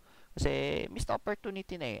now kasi missed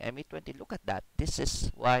opportunity na eh. MA20, look at that. This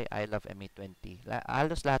is why I love MA20.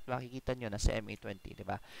 Halos lahat makikita nyo na sa MA20,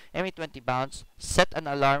 diba? MA20 bounce, set an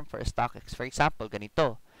alarm for a stock. For example,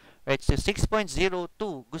 ganito. Right, so 6.02.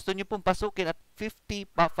 Gusto nyo pong pasukin at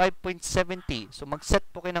 5.70. So mag-set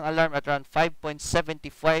po kayo ng alarm at around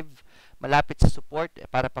 5.75. Malapit sa support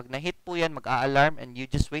para pag na-hit po yan, mag-a-alarm and you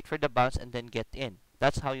just wait for the bounce and then get in.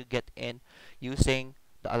 That's how you get in using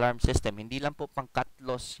the alarm system. Hindi lang po pang cut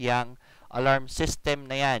loss yung alarm system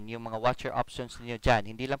na yan, yung mga watcher options niyo dyan.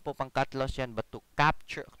 Hindi lang po pang cut loss yan, but to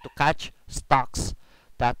catch stocks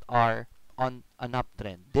that are on an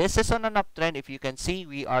uptrend. This is on an uptrend. If you can see,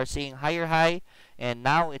 we are seeing higher high and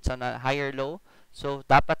now it's on a higher low. So,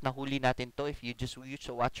 dapat nahuli natin to if you just use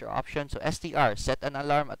to watch your option. So, STR, set an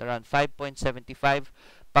alarm at around 5.75.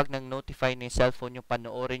 Pag nang-notify na yung cellphone nyo,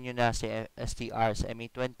 panoorin nyo na si STR sa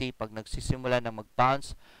MA20. Pag nagsisimula na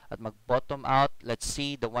mag-bounce at mag-bottom out, let's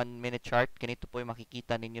see the 1-minute chart. Ganito po yung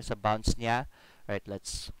makikita ninyo sa bounce niya. Right,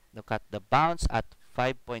 let's look at the bounce at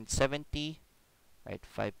 5.70. Right,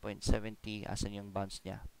 5.70. Asan yung bounce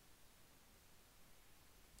niya?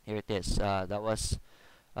 Here it is. That was,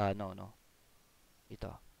 no.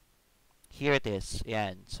 Ito. Here it is.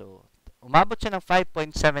 Yan. So, umabot siya ng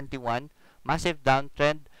 5.71. Massive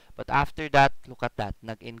downtrend. But after that, look at that.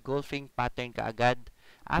 Nag-engulfing pattern kaagad.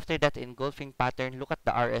 After that engulfing pattern, look at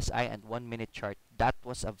the RSI and 1-minute chart. That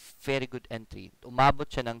was a very good entry. Umabot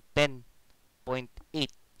siya ng 10.8.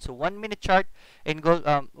 So, 1-minute chart,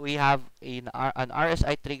 we have an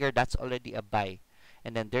RSI trigger. That's already a buy.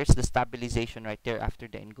 And then there's the stabilization right there after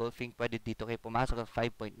the engulfing. Pwede dito kayo pumasok ng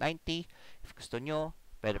 5.90 if gusto nyo.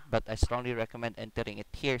 But I strongly recommend entering it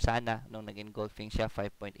here sana nung nag-engulfing siya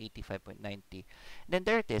 5.80, 5.90. And then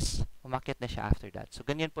there it is. Umakyat na siya after that. So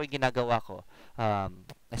ganyan po yung ginagawa ko. I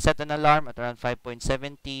set an alarm at around 5.75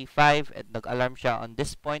 and nag-alarm siya on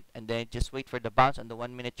this point and then just wait for the bounce on the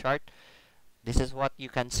 1-minute chart. This is what you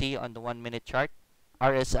can see on the 1-minute chart.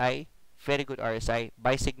 RSI, very good RSI.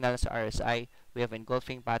 Buy signal sa RSI. We have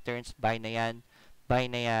engulfing patterns, buy na yan,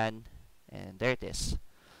 and there it is.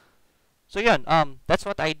 So yun, that's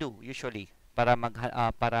what I do usually para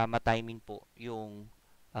ma-timing po yung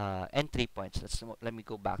entry points. Let me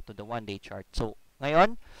go back to the 1-day chart. So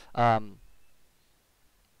ngayon, off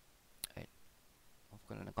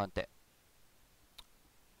ko lang ng konti.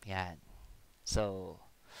 Yan. So,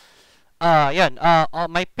 yan,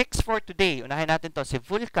 my picks for today. Unahin natin to si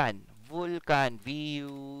Vulcan,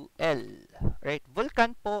 VUL. Right?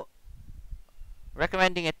 Vulcan po,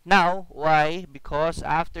 recommending it now. Why? Because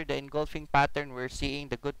after the engulfing pattern, we're seeing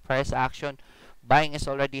the good price action. Buying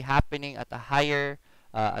is already happening at a higher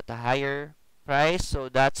price. So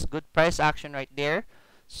that's good price action right there.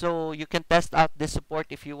 So you can test out this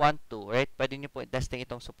support if you want to. Right? Pwede nyo po testing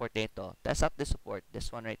itong support dito. Test out this support.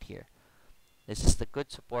 This one right here. This is the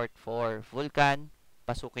good support for Vulcan.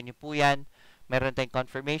 Pasukin nyo po yan. Meron tayong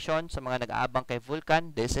confirmation sa mga nag-aabang kay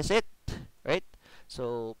Vulcan. This is it. Right?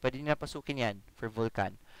 So, pwede nyo na pasukin yan for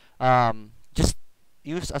Vulcan. Just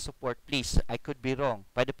use a support, please. I could be wrong.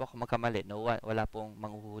 Pwede po ako magkamali. No, wala pong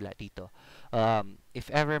manghuhula dito. If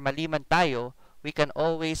ever mali man tayo, we can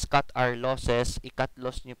always cut our losses. I-cut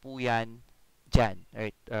loss nyo po yan dyan.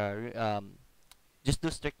 Right? Just do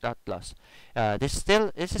strict cut loss. This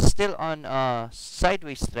is still on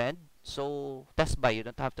sideways trend. So, test buy. You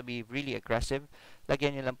don't have to be really aggressive.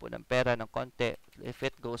 Lagyan nyo lang po ng pera ng konti. If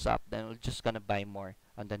it goes up, then we're just gonna buy more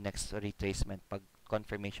on the next retracement pag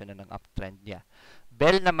confirmation na ng uptrend niya.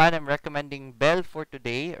 BEL naman, I'm recommending BEL for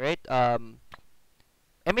today. Right?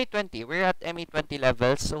 MA20. We're at MA20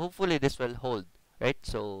 levels. So, hopefully this will hold. Right?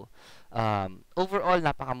 So, overall,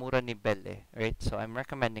 napakamura ni BEL eh. Right? So, I'm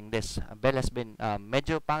recommending this. BEL has been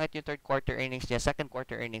medyo pangit yung third quarter earnings niya. Second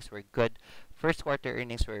quarter earnings were good. First quarter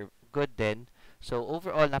earnings were good din. So,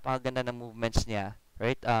 overall, napakaganda ng movements niya.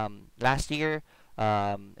 Right? Last year,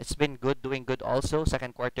 it's been good, doing good also.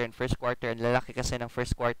 Second quarter and first quarter. Ang lalaki kasi ng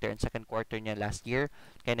first quarter and second quarter niya last year.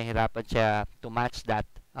 Kaya nahirapan siya to match that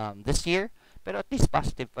this year. Pero at least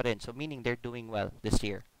positive pa rin. So, meaning they're doing well this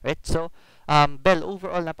year. Right? So, BEL,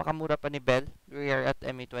 overall, napakamura pa ni BEL. We are at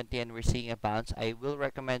MA20 and we're seeing a bounce. I will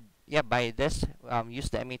recommend, buy this.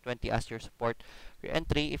 Use the MA20 as your support. Your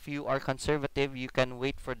entry, if you are conservative, you can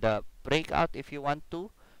wait for the breakout if you want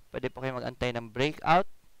to. Pwede po kayo mag-antay ng breakout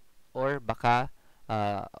or baka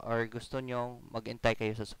or gusto nyo mag-antay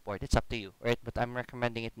kayo sa support. It's up to you. Right? But I'm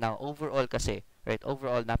recommending it now. Overall kasi, right?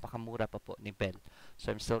 Overall, napakamura pa po ni BEL.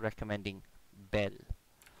 So, I'm still recommending BEL.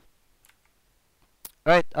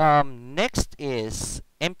 Alright, next is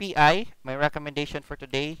MPI. My recommendation for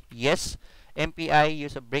today, yes, MPI,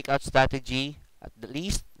 use a breakout strategy. At the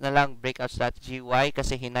least na lang breakout strategy. Why?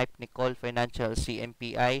 Kasi hinipe ni Call Financial si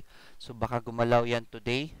MPI. So, baka gumalaw yan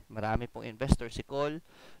today. Marami pong investor si Call.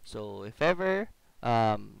 So, if ever,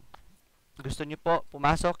 gusto nyo po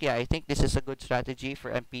pumasok, I think this is a good strategy for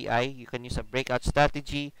MPI. You can use a breakout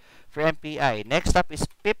strategy for MPI. Next up is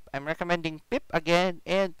PIP. I'm recommending PIP again,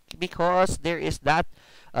 and because there is that,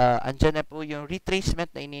 andyan na po yung retracement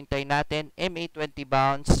na inintay natin, MA20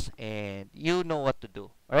 bounce, and you know what to do.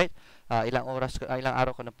 Alright? Ilang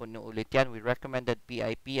araw ko na po ulit yan. We recommended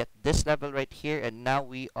PIP at this level right here, and now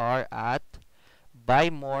we are at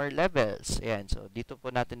buy more levels. Ayan. So, dito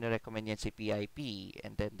po natin ni-recommend yan si PIP.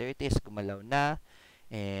 And then, there it is. Gumalaw na.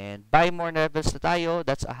 And buy more levels na tayo.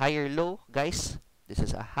 That's a higher low, guys. This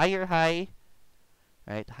is a higher high.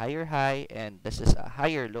 right? Higher high, and this is a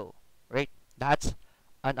higher low, right? That's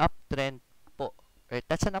an uptrend po, right?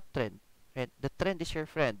 That's an uptrend, right? The trend is your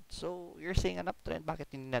friend. So you're seeing an uptrend,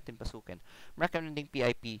 bakit hindi natin pasukin? I'm recommending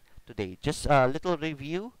PIP today. Just a little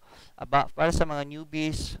review about para sa mga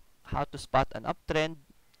newbies, how to spot an uptrend.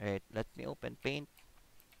 Right, let me open Paint.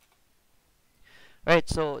 Right,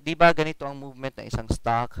 so di ba ganito ang movement ng isang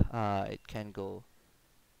stock? It can go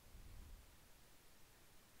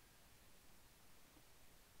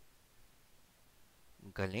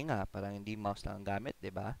galing parang hindi mouse lang ang gamit, di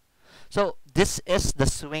ba? So this is the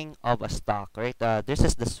swing of a stock, right? This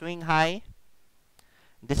is the swing high.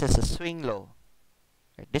 This is a swing low.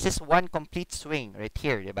 Right? This is one complete swing right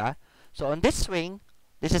here, di ba? So on this swing,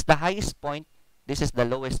 this is the highest point. This is the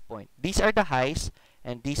lowest point. These are the highs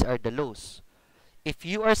and these are the lows. If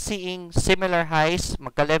you are seeing similar highs,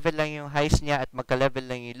 magka-level lang yung highs niya at magka-level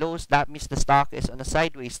lang yung lows, that means the stock is on a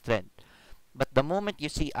sideways trend. But the moment you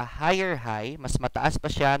see a higher high, mas mataas pa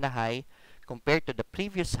siya na high compared to the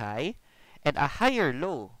previous high, and a higher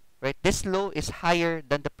low, right? This low is higher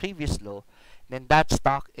than the previous low, then that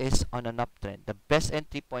stock is on an uptrend. The best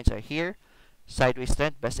entry points are here, sideways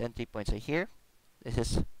trend, best entry points are here. This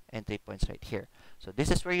is entry points right here. So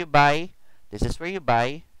this is where you buy, this is where you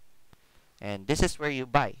buy, and this is where you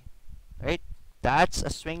buy, right? That's a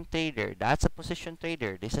swing trader. That's a position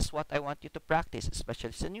trader. This is what I want you to practice, especially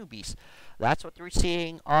the newbies. That's what we're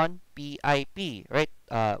seeing on PIP, right?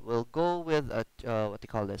 We'll go with a, what do you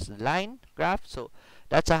call this? Line graph. So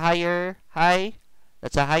that's a higher high.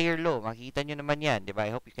 That's a higher low. Makikita nyo naman yan, di ba? I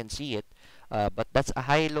hope you can see it. But that's a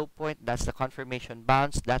high low point. That's the confirmation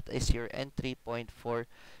bounce. That is your entry point for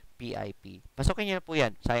PIP. Pasukin nyo na po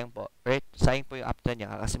yan. Sayang po. Right? Sayang po yung uptrend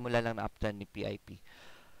niya. Kakasimula lang na uptrend ni PIP.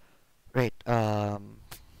 Right.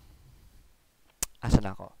 Asan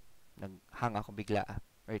ako? Naghang ako bigla.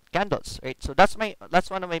 Right. Candles. Right. So that's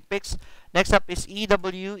one of my picks. Next up is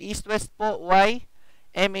EW. East-West po. Why?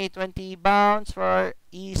 MA20 bounce for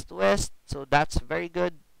East-West. So that's very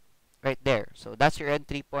good. Right there. So that's your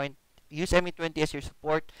entry point. Use MA20 as your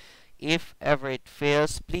support. If ever it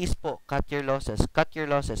fails, please po, cut your losses. Cut your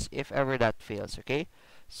losses if ever that fails, okay?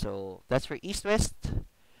 So, that's for East-West.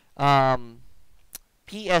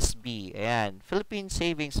 PSB, ayan, Philippine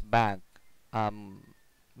Savings Bank.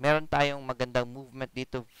 Meron tayong magandang movement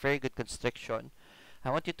dito, very good constriction. I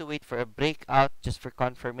want you to wait for a breakout just for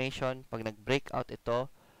confirmation. Pag nag-breakout ito,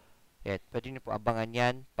 pwede nyo po abangan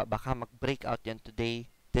yan. Baka mag-breakout yan today.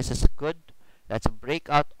 This is good. That's a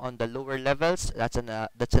breakout on the lower levels. That's an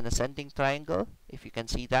ascending triangle. If you can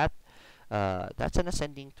see that, that's an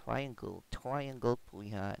ascending triangle. Triangle po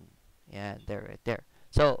yan. Yeah, there, right there.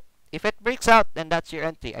 So if it breaks out, then that's your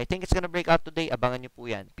entry. I think it's gonna break out today. Abangan nyo po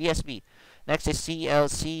yan. PSB. Next is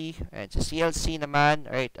CLC. Alright, so CLC naman.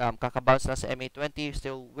 Alright, kakabounce na sa MA20.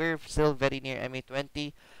 We're still very near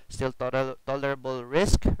MA20. Still tolerable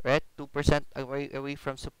risk. Right, 2% away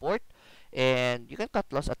from support. And you can cut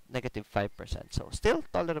loss at negative 5%. So, still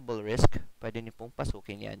tolerable risk. Pwede niyo pong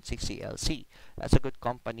pasukin yan, CLC. That's a good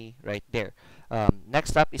company right there.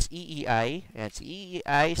 Next up is EEI. And si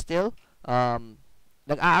EEI still,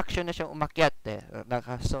 nag-a-action na siyang umakyat.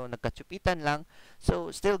 So, nagkatsupitan lang. So,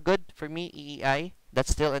 still good for me, EEI.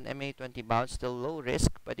 That's still an MA20 bounce. Still low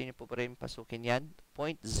risk. Pwede niyo po rin pasukin yan.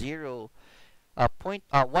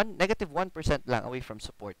 Negative 1% lang away from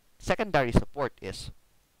support. Secondary support is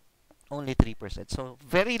only 3%. So,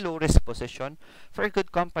 very low risk position for a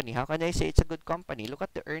good company. How can I say it's a good company? Look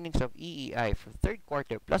at the earnings of EEI for third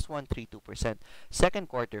quarter, plus 132%.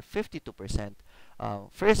 Second quarter, 52%.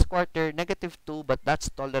 First quarter, negative 2%, but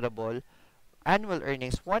that's tolerable. Annual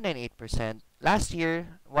earnings, 198%. Last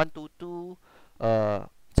year, 122%.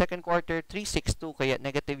 Second quarter, 362%. Kaya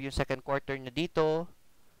negative yung second quarter niya dito.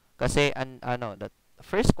 Kasi, the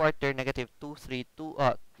first quarter, negative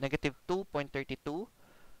 2.32%.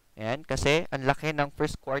 Ayan, kasi ang laki ng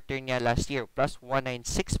first quarter niya last year, plus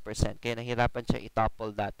 196%. Kaya nahirapan siya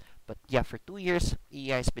i-topple that. But yeah, for 2 years,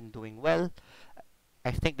 EEI has been doing well.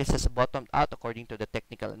 I think this has bottomed out according to the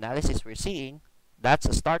technical analysis we're seeing. That's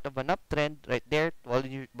a start of an uptrend right there.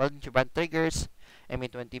 Bollinger Band triggers,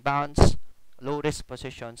 MA20 bounce, low risk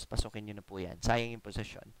positions, pasukin nyo na po yan. Sayang yung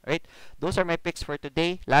position. Right? Those are my picks for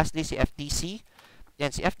today. Lastly, si FDC.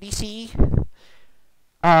 Yan, si FDC,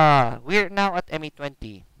 we're now at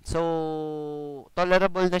MA20. So,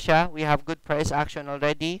 tolerable na siya. We have good price action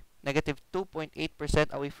already. Negative 2.8%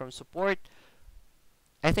 away from support.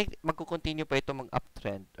 I think magkukontinue pa ito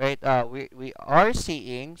mag-uptrend. Right? We are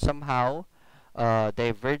seeing somehow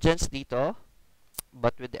divergence dito.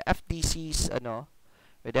 But with the FDC's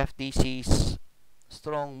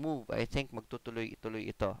strong move, I think magtutuloy-tuloy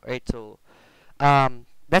ito. Right? So,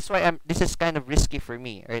 That's why this is kind of risky for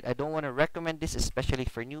me, right? I don't want to recommend this, especially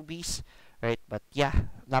for newbies, right? But yeah,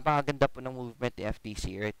 napakaganda po ng movement ni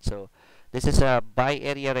FTC, right? So this is a buy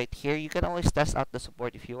area right here. You can always test out the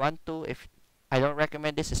support if you want to. If I don't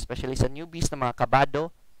recommend this, especially sa newbies na mga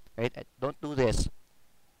kabado, right? Don't do this.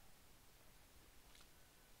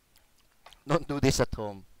 Don't do this at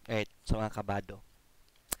home, right? Sa mga kabado.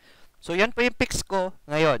 So yan po yung picks ko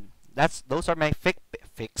ngayon. Those are my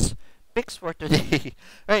picks for today.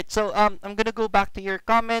 Right, so I'm gonna go back to your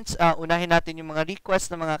comments. Unahin natin yung mga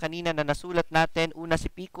requests ng mga kanina na nasulat natin. Una si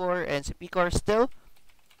PCOR, and si PCOR still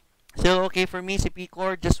okay for me. Si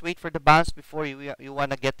PCOR, just wait for the bounce before you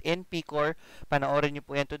wanna get in. PCOR, panoorin nyo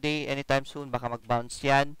po yan today. Anytime soon, baka mag-bounce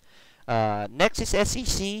yan. Next is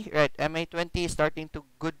SEC, right? MA20 is starting to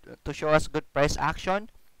show us good price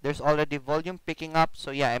action. There's already volume picking up. So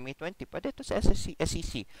yeah, MA20. Pwede ito sa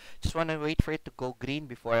SEC. Just wanna wait for it to go green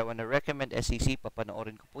before I wanna recommend SEC.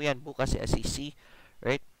 Papanoorin ko po yan bukas si SEC.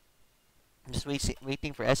 Right? Just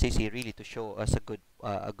waiting for SEC really to show us a good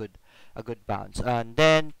bounce. And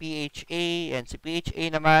then PHA, and si PHA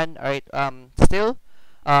naman, alright, still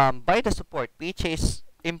by the support. PHA is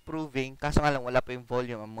improving. Kaso nga lang wala pa yung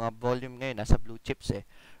volume. Ang mga volume ngayon nasa blue chips eh.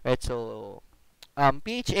 Right? So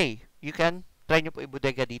PHA, you can try nyo po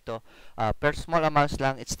ibudega dito. Per small amounts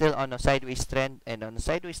lang, it's still on a sideways trend. And on a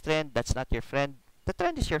sideways trend, that's not your friend. The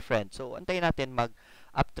trend is your friend. So, antayin natin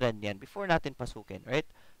mag-uptrend yan before natin pasukin. Right?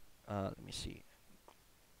 Let me see.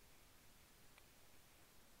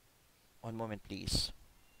 One moment, please.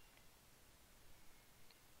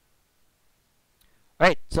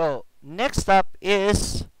 Right. So, next up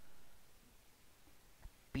is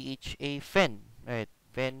PHA FEN. Right.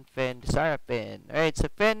 FEN, Desara FEN. Alright. So,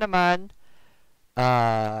 FEN naman,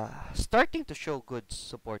 starting to show good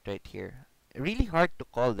support right here. Really hard to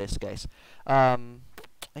call this, guys. Ang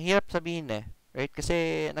hirap sabihin eh, right?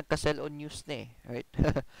 Kasi nagka-sell on news na eh, right?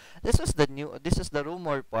 This is the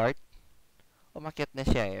rumor part. Umakyat na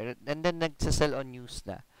siya eh. And then nagsa-sell on news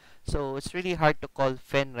na. So it's really hard to call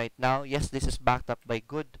FEN right now. Yes, this is backed up by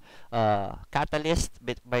good catalyst,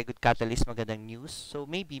 by good catalyst, magandang news. So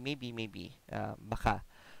maybe baka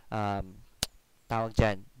tawag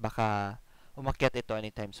dyan, baka umakyat ito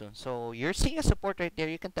anytime soon. So, you're seeing a support right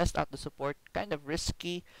there. You can test out the support. Kind of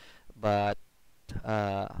risky, but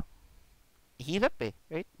hirap eh,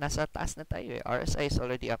 right? Nasa taas na tayo eh. RSI is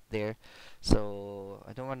already up there. So,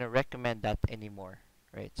 I don't want to recommend that anymore,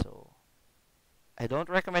 right? So, I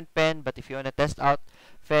don't recommend FEN, but if you want to test out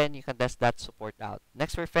FEN, you can test that support out.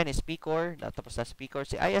 Next for FEN is PCOR. Tapos na si PCOR.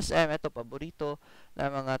 Si ISM, ito, paborito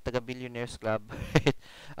na mga taga-billionaires club.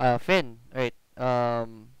 FEN, right?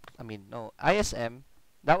 ISM,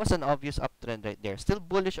 that was an obvious uptrend right there. Still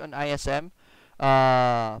bullish on ISM.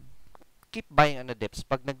 Keep buying on the dips.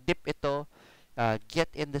 Pag nag-dip ito, get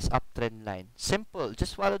in this uptrend line. Simple.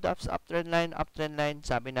 Just follow the uptrend line.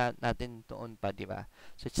 Sabi natin doon pa, di ba?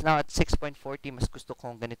 So, it's now at 6.40. Mas gusto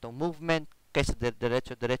kong ganitong movement kaysa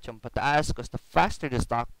diretso-diretsong pataas, because the faster the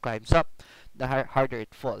stock climbs up, the harder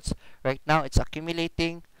it falls. Right now, it's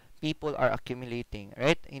accumulating. People are accumulating,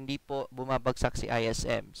 right? Hindi po bumabagsak si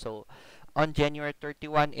ISM. So, on January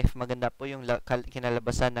 31, if maganda po yung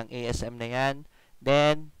kinalabasan ng ASM na yan,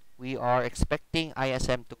 then we are expecting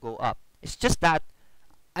ISM to go up. It's just that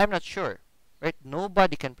I'm not sure, right?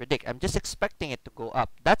 Nobody can predict. I'm just expecting it to go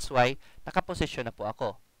up. That's why nakaposition na po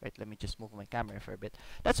ako. Right, let me just move my camera for a bit.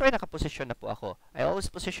 That's why nakaposition na po ako. I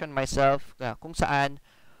always position myself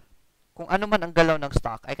kung ano man ang galaw ng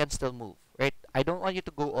stock, I can still move, right? I don't want you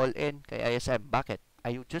to go all in kay ISM. Bakit?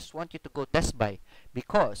 I just want you to go test buy,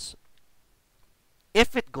 because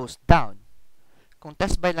if it goes down, kung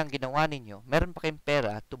test buy lang ginawa ninyo, meron pa kayong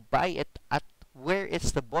pera to buy it at where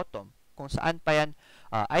it's the bottom. Kung saan pa yan,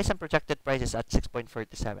 ISM projected price is at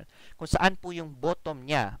 6.47. Kung saan po yung bottom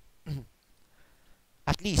niya,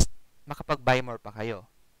 at least, makapag-buy more pa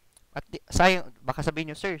kayo. At sayang, baka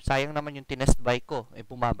sabihin nyo, sir, sayang naman yung tinest buy ko. Eh,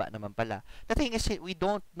 bumaba naman pala. The thing is, we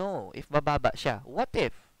don't know if bababa siya. What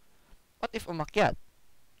if? What if umakyat?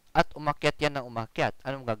 At umakyat yan ng umakyat.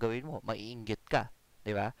 Anong gagawin mo? Maiinggit ka.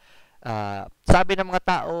 Diba? Sabi ng mga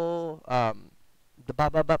tao,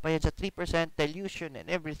 bababa pa yan sa 3%, dilution and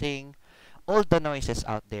everything. All the noises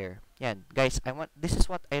out there. Yan. Guys, this is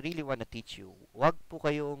what I really want to teach you. Huwag po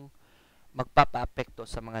kayong magpapa-apekto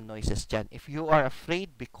sa mga noises dyan. If you are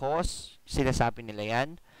afraid because sinasabi nila yan,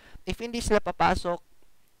 if hindi sila papasok,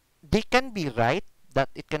 they can be right that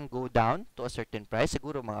it can go down to a certain price.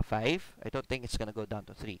 Siguro mga 5. I don't think it's gonna go down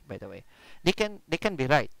to 3, by the way. They can be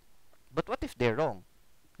right. But what if they're wrong?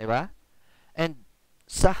 Diba? And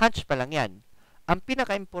sa hunch pa lang yan, ang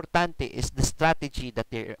pinaka-importante is the strategy that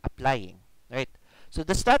they're applying. Right? So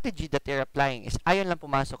the strategy that they're applying is ayaw lang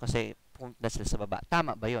pumasok kasi pumunta sila sa baba.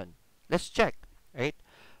 Tama ba yun? Let's check. Right?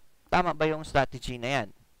 Tama ba yung strategy na yan?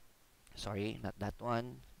 Sorry, not that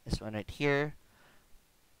one. This one right here.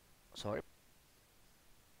 Sorry.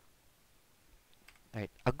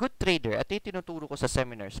 Right. A good trader, at yung tinuturo ko sa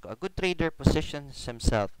seminars ko, a good trader positions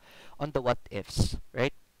himself on the what ifs.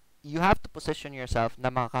 Right? You have to position yourself na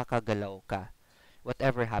makakagalaw ka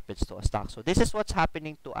whatever happens to a stock. So this is what's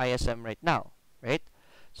happening to ISM right now. Right?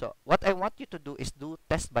 So what I want you to do is do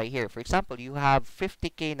test buy here. For example, you have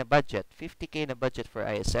 50k na budget. 50k na budget for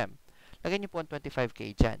ISM. Lagyan niyo po ang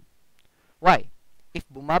 25k dyan. Why? If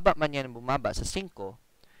bumaba man yan, bumaba sa 5,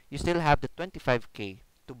 you still have the 25k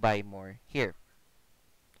to buy more here.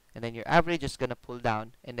 And then your average is gonna pull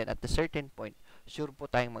down, and then at a certain point, sure po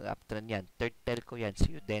tayong mag-uptrend yan. Third telco yan,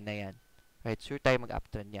 see you then na yan. Right? Sure tayong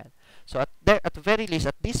mag-uptrend yan. So at the very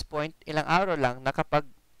least, at this point, ilang araw lang na kapag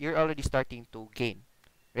you're already starting to gain.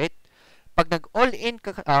 Right? Pag nag-all-in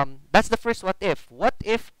ka, that's the first what if. What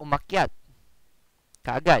if umakyat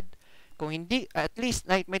kaagad? Kung hindi, at least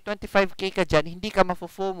may 25k ka dyan, hindi ka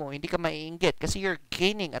mafo-FOMO, hindi ka maiinggit kasi you're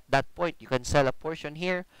gaining at that point. You can sell a portion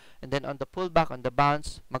here, and then on the pullback, on the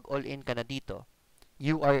bounce, mag-all-in ka na dito.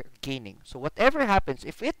 You are gaining. So whatever happens,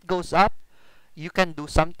 if it goes up, you can do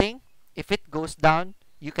something. If it goes down,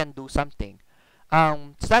 you can do something.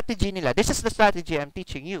 Strategy nila, this is the strategy I'm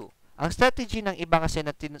teaching you. Ang strategy ng iba kasi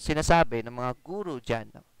na sinasabi ng mga guru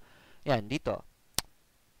dyan, yan, dito.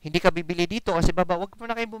 Hindi ka bibili dito kasi baba. Huwag mo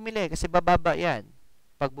na kayo bumili kasi bababa yan.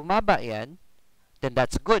 Pag bumaba yan, then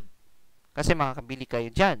that's good. Kasi makakabili kayo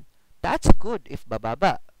dyan. That's good if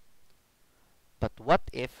bababa. But what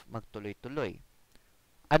if magtuloy-tuloy?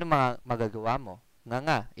 Ano magagawa mo?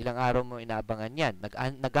 Ilang araw mo inaabangan yan.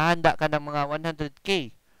 Naghahanda ka ng mga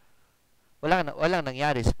 100k. Walang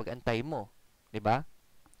nangyari sa pag-antay mo. Diba?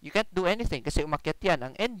 You can't do anything kasi umakyat yan.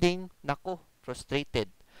 Ang ending, nako, frustrated.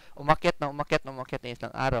 Umakyat na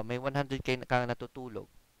isang araw. May 100k na kang natutulog.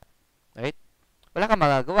 Right? Wala kang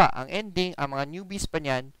magagawa. Ang ending, ang mga newbies pa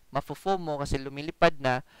niyan, mafo-FOMO kasi lumilipad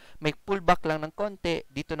na, may pullback lang ng konti,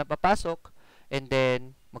 dito na papasok, and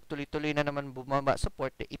then, magtuloy-tuloy na naman bumaba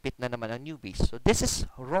support, ipit na naman ang newbies. So, this is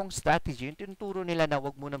wrong strategy. Yung tinuturo nila na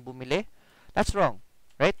wag mo nang bumili, that's wrong.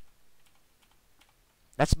 Right?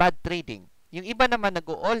 That's bad trading. Yung iba naman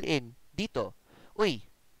nag-all in dito. Uy,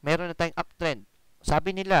 meron na tayong uptrend.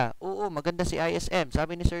 Sabi nila, oo, maganda si ISM.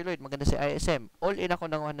 Sabi ni Sir Lloyd, maganda si ISM. All in ako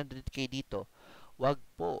ng 100k dito. Wag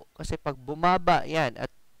po. Kasi pag bumaba yan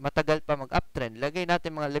at matagal pa mag-uptrend, lagay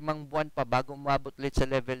natin mga 5 buwan pa bago umabot ulit sa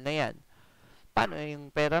level na yan. Paano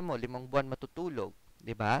yung pera mo? 5 buwan matutulog.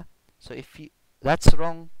 Diba? So, if you, that's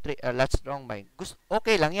wrong mind.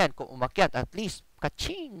 Okay lang yan kung umakyat. At least,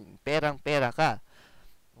 kaching! Perang-pera ka.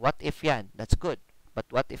 What if yan? That's good. But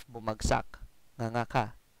what if bumagsak? Nga ka.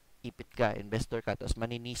 Ipit ka, investor ka, tapos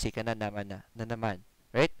maninisi ka na naman.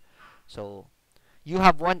 Right? So, you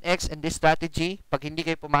have 1x in this strategy. Pag hindi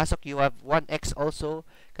kayo pumasok, you have 1x also.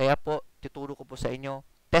 Kaya po, tuturo ko po sa inyo,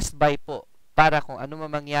 test buy po. Para kung ano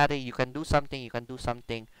mangyari, you can do something.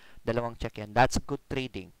 Dalawang check yan. That's good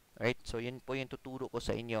trading. Right? So, yun po yung tuturo ko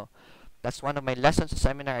sa inyo. That's one of my lessons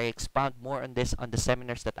sa seminar. I expound more on this on the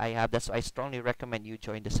seminars that I have. That's why I strongly recommend you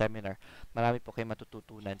join the seminar. Marami po kayo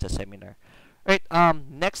matututunan sa seminar. Right,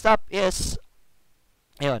 next up is,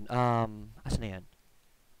 ayun, asan na yan?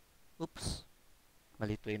 Oops.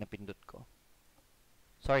 Mali ito yung napindot ko.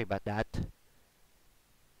 Sorry about that.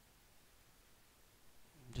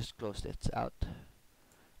 Just close this out.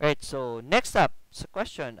 Right, so next up, sa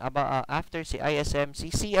question about after si ISM,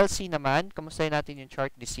 si CLC naman, kamustahin natin yung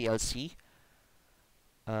chart ni CLC.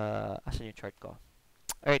 Asan yung chart ko?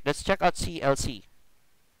 Alright, let's check out CLC.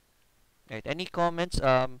 Alright, any comments?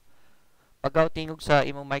 Pagaw tingog sa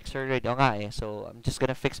imong mic, Sir Red. O nga So, I'm just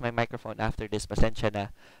gonna fix my microphone after this. Pasensya na.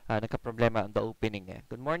 Nagka-problema on the opening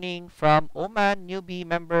Good morning from Oman, newbie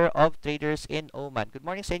member of traders in Oman. Good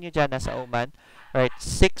morning sa inyo dyan, nasa Oman. Right,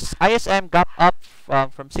 ISM gap up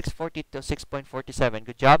from 640 to 6.47.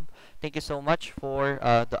 Good job. Thank you so much for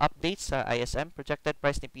the updates sa ISM. Projected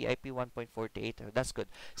price ni PIP 1.48. That's good.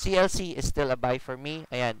 CLC is still a buy for me.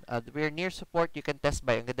 Ayan, we're near support. You can test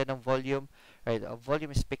buy. Ang ganda ng volume. Right,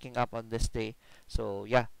 volume is picking up on this day. So,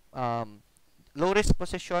 yeah. Low risk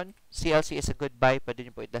position, CLC is a good buy. Pwede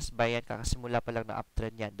nyo po i-test buy yan. Kakasimula pa lang na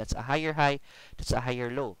uptrend yan. That's a higher high. That's a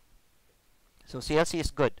higher low. So, CLC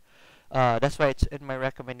is good. That's why it's in my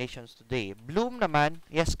recommendations today. Bloom naman.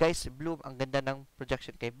 Yes, guys. Bloom. Ang ganda ng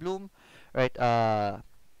projection kay Bloom. Right.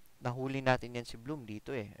 Nahuli natin yan si Bloom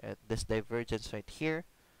dito At this divergence right here.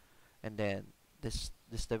 And then, this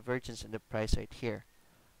divergence in the price right here.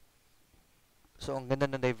 So, ang ganda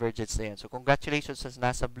ng divergence na yan. So, congratulations sa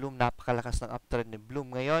nasa Bloom. Napakalakas ng uptrend ni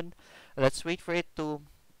Bloom ngayon. Let's wait for it to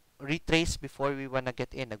retrace before we wanna get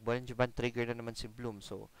in. Nag-Bollinger Band trigger na naman si Bloom.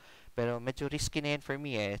 So, pero medyo risky na yan for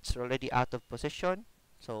me eh. It's already out of position.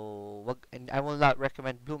 So, and I will not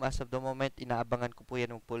recommend Bloom as of the moment. Inaabangan ko po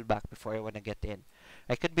yan ng pullback before I wanna get in.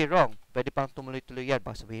 I could be wrong. Pwede pang tumuloy-tuloy yan.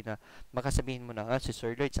 Baka sabihin mo na, si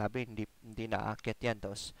Sir Lloyd sabi, hindi naaakyat yan.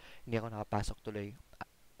 Tapos, hindi ako nakapasok tuloy.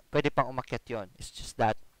 Pwede pang umakyat yon. It's just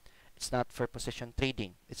that, it's not for position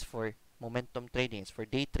trading. It's for momentum trading. It's for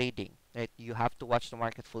day trading. Right? You have to watch the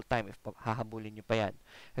market full time if hahabulin nyo pa yan.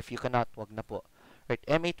 If you cannot, wag na po. Right?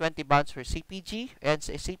 MA20 bounce for CPG. And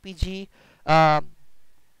sa CPG,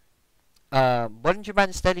 Bollinger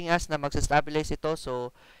Band is telling us na magsa-stabilize ito.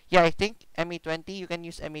 So, yeah, I think MA20, you can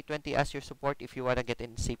use MA20 as your support if you wanna get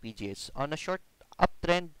in CPG. It's on a short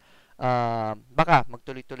uptrend. Baka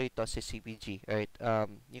magtuloy-tuloy ito si CPG. Right?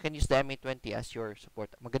 You can use the MA20 as your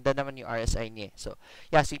support. Maganda naman yung RSI niya. So,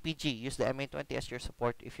 yeah, CPG, use the MA20 as your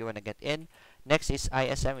support if you wanna get in. Next is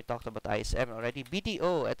ISM. We talked about ISM already.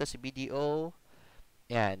 BDO. Ito si BDO.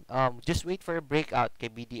 Yan. Just wait for a breakout kay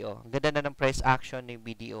BDO. Ang ganda na ng price action ng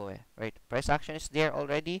BDO eh. Right? Price action is there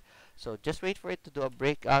already. So, just wait for it to do a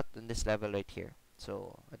breakout on this level right here.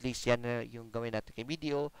 So, at least yan na yung gawin natin kay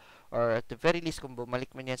BDO. Or at the very least, kung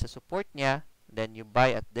bumalik man yan sa support niya, then you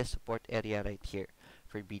buy at this support area right here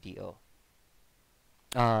for BDO.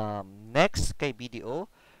 Next kay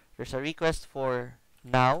BDO, there's a request for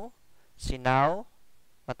now. Si now,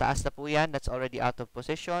 mataas na po yan. That's already out of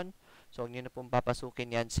position. So, huwag nyo na pong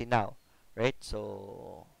papasukin yan si now. Right?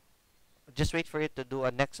 So, just wait for it to do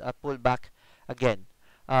a next pullback again.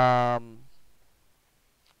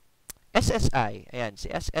 SSI. Ayan,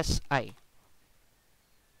 si SSI.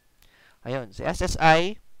 Ayun, si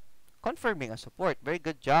SSI confirming a support. Very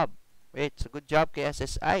good job. Right? So, good job kay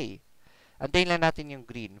SSI. Antayin lang natin yung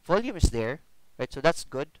green. Volume is there. Right? So, that's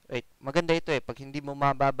good. Right? Maganda ito eh. Pag hindi mo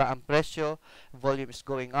mababa ang presyo, volume is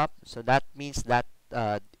going up. So, that means that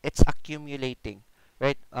it's accumulating.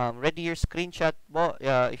 Right? Ready your screenshot mo.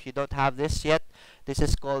 If you don't have this yet, this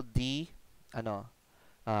is called the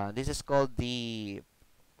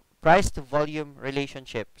price to volume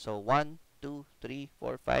relationship. So 1, 2, 3,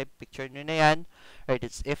 4, 5. Picture nyo na yan. Right?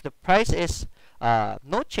 It's if the price is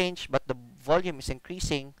no change but the volume is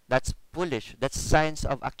increasing, that's bullish. That's signs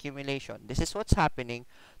of accumulation. This is what's happening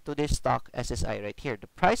to this stock SSI right here. The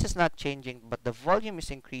price is not changing but the volume is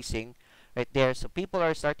increasing. Right there. So, people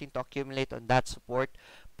are starting to accumulate on that support.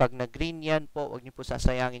 Pag na-green yan po, huwag niyo po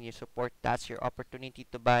sasayangin yung support. That's your opportunity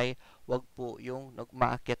to buy. Huwag po yung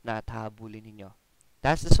nagmaakit na at habulin ninyo.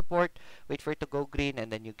 That's the support. Wait for it to go green and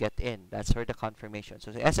then you get in. That's for the confirmation.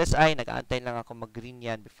 So, si SSI, nag-aantay lang ako mag-green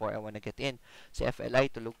yan before I wanna get in. Si FLI,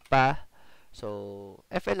 tulog pa. So,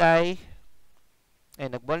 FLI,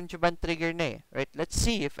 nag-Bollinger Band trigger na eh. Right? Let's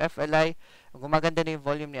see if FLI, gumaganda na yung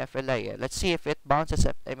volume ni FLI eh. Let's see if it bounces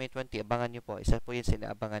at MA20. Abangan nyo po. Isa po yun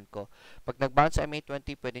sinaabangan ko. Pag nag-bounce sa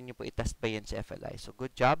MA20, pwede nyo po itest ba yan si FLI. So,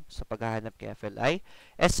 good job sa paghahanap kay FLI.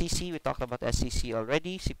 SCC, we talked about SCC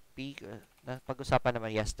already. Si P, pag-usapan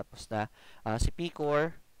naman, yes, tapos na. Si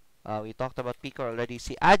PCOR, we talked about PCOR already.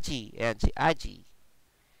 Si AGI, ayan, si AGI.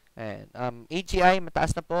 And AGI,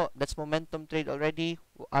 mataas na po. That's momentum trade already.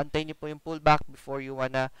 Antayin nyo po yung pullback before you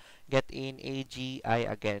wanna get in AGI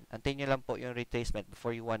again. Antayin nyo lang po yung retracement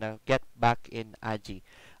before you wanna get back in AGI.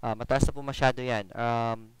 Mataas na po masyado yan.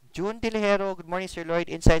 June Dilihero, good morning Sir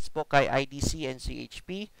Lloyd. Insights po kay IDC and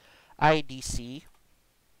CHP. IDC.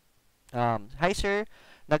 Hi sir.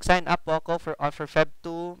 Nag-sign up po ako for Feb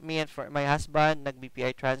 2. Me and for my husband,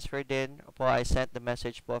 nag-BPI transfer din. Po, I sent the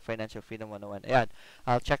message po, Financial Freedom 101. Ayan,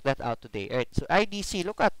 I'll check that out today. Alright, so IDC,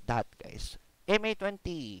 look at that, guys.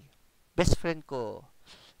 MA20, best friend ko.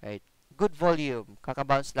 Right, good volume,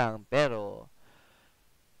 kakabounce lang, pero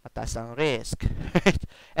mataas ang risk.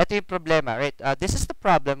 Ito yung problema, right? This is the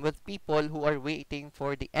problem with people who are waiting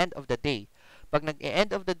for the end of the day. Pag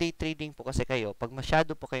nag-end of the day trading po kasi kayo, pag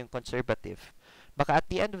masyado po kayong conservative, baka at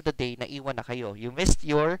the end of the day, naiwan na kayo. You missed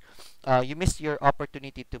your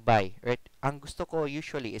opportunity to buy, right? Ang gusto ko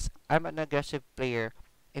usually is, I'm an aggressive player.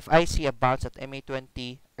 If I see a bounce at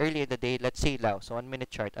MA20 early in the day, let's say now, so 1 minute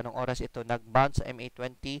chart, anong oras ito nag-bounce sa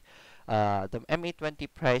MA20? The MA20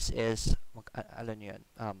 price is, alam nyo yun,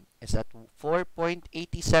 is at 4.87,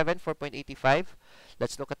 4.85.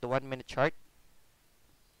 Let's look at the 1 minute chart.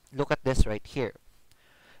 Look at this right here.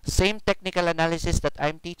 Same technical analysis that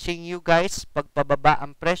I'm teaching you guys. Pagpababa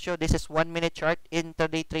ang presyo, this is 1 minute chart.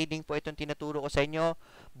 Intraday trading po itong tinuturo ko sa inyo.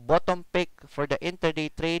 Bottom pick for the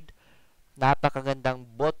intraday trade. Napakagandang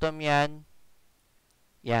bottom yan.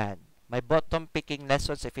 Yan. my bottom picking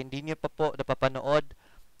lessons. If hindi nyo pa po napapanood,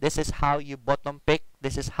 this is how you bottom pick.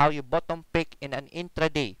 This is how you bottom pick in an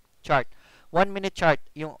intraday chart. 1 minute chart,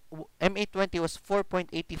 yung MA20 was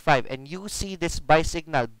 4.85 and you see this buy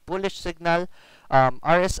signal, bullish signal,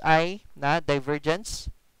 RSI na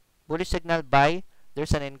divergence, bullish signal buy,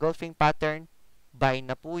 there's an engulfing pattern, buy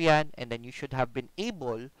na po yan, and then you should have been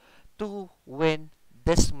able to win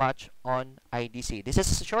this much on IDC. This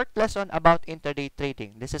is a short lesson about intraday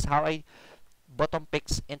trading. This is how I bottom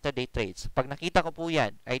picks intraday trades. Pag nakita ko po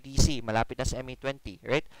yan, IDC, malapit na sa MA20,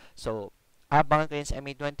 right? So, abangan ko yun sa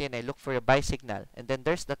MA20 and I look for a buy signal. And then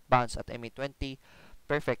there's that bounce at MA20.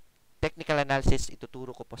 Perfect. Technical analysis,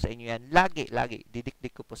 ituturo ko po sa inyo yan. Lagi,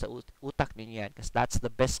 didikdik ko po sa utak ninyo yan because that's the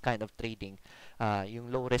best kind of trading. Yung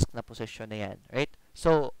low risk na position na yan, right?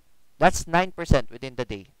 So, that's 9% within the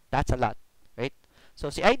day. That's a lot, right? So,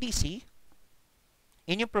 si IDC,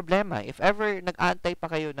 inyong problema, if ever nag-aantay pa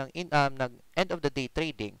kayo ng end of the day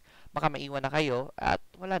trading, baka maiwan na kayo at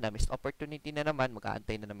wala na, missed opportunity na naman,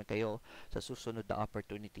 mag-aantay na naman kayo sa susunod na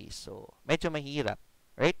opportunities. So, medyo mahirap,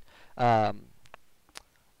 right?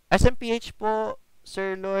 SMPH po,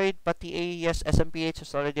 Sir Lloyd, pati AUS, SMPH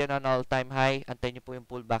is already on an all-time high. Antayin nyo po yung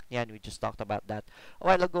pullback niyan. We just talked about that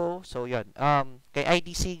a while ago. So, yun. Kay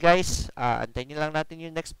IDC, guys, antayin nyo lang natin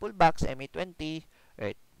yung next pullback sa MA20.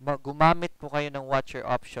 Right? Gumamit po kayo ng watcher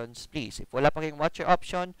options, please. If wala pa kayong watcher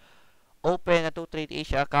option, open na to Trade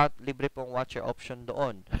Asia account, libre pong watcher option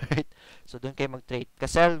doon. Right? So, doon kayo mag-trade.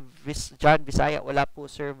 Kasel, John, Visaya, wala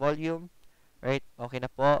po, sir, volume. Right? Okay na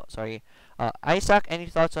po. Sorry. Isaac, any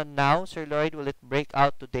thoughts on now? Sir Lloyd, will it break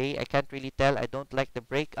out today? I can't really tell. I don't like the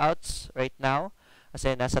breakouts right now.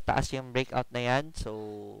 Kasi nasa taas yung breakout na yan.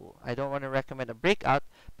 So, I don't want to recommend a breakout.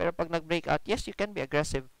 Pero pag nag-breakout, yes, you can be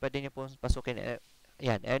aggressive. Pwede nyo po pasukin.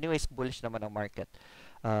 Yan. Anyways, bullish naman ang market.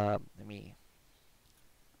 Let me...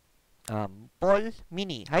 Paul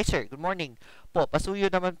Mini. Hi, sir. Good morning. Po, pasuyo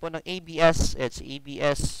naman po ng ABS. It's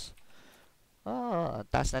ABS.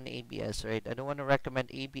 Taas na ni ABS, right? I don't want to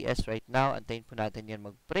recommend ABS right now. Antayin po natin yan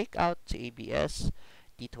mag-breakout sa ABS.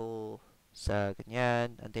 Dito sa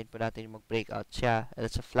ganyan. Antayin po natin yung mag-breakout siya.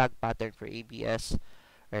 That's a flag pattern for ABS.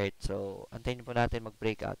 Right? So, antayin po natin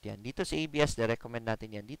mag-breakout yan. Dito sa ABS, recommend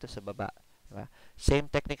natin yan dito sa baba. Diba?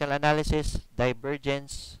 Same technical analysis.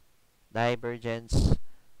 Divergence.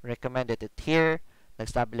 Recommended it here.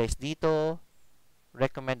 Nag-stabilize dito.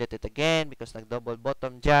 Recommended it again because nag-double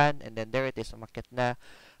bottom dyan. And then there it is. Umakyat na.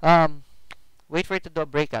 Wait for it to do a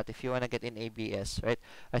breakout if you want to get in ABS. Right?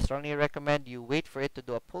 I strongly recommend you wait for it to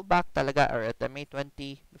do a pullback talaga or at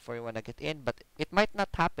MA20 before you want to get in. But it might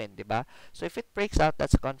not happen. Diba? So if it breaks out,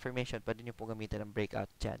 that's a confirmation. Pwede nyo po gamitin ang breakout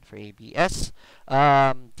dyan for ABS.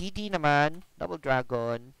 DD naman. Double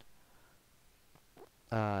Dragon.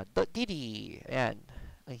 DD. Ayan.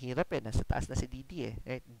 Ang hirap eh. Nasa taas na si DD eh.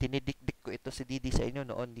 Right? Dinidikdik ko ito si DD sa inyo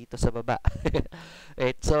noon dito sa baba.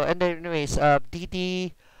 Right? So, and then anyways,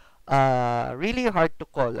 DD, really hard to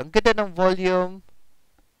call. Ang ganda ng volume.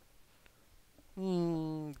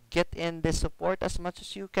 Get in the support as much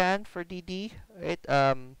as you can for DD. Right?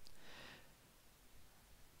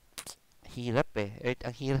 Hirap eh. Right?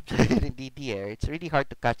 Ang hirap ng DD eh. It's really hard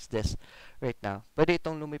to catch this right now. Pwede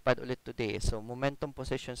itong lumipad ulit today. So, momentum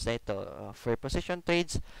positions na ito. For position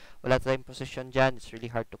trades, wala tayong position dyan. It's really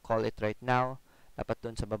hard to call it right now. Dapat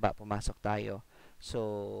dun sa baba, pumasok tayo.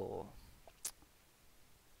 So,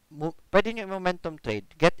 pwede nyo momentum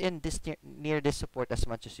trade. Get in this near this support as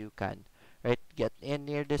much as you can. Right? Get in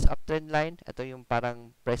near this uptrend line. Ito yung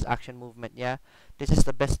parang price action movement niya. This is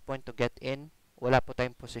the best point to get in. Wala po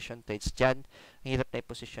tayong position trades dyan. Ang hirap na yung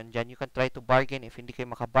position dyan. You can try to bargain. If hindi kayo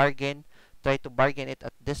makabargain, try to bargain it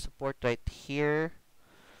at this support right here.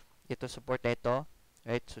 Ito support na ito.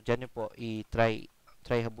 Right? So, dyan nyo po try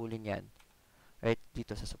habulin yan. Right?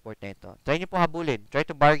 Dito sa support na ito. Try nyo po habulin. Try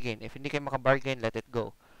to bargain. If hindi kayo makabargain, let it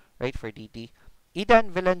go. Right? For DT. Idan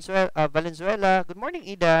Valenzuela. Good morning,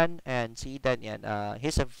 Idan. And si Idan yan.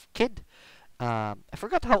 He's a kid. I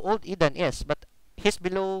forgot how old Idan is. But he's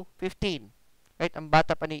below 15. Right, ang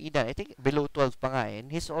bata pa ni Idan. I think below 12 pa nga eh. And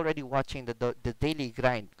he's already watching the daily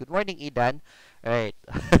grind. Good morning, Idan. Right.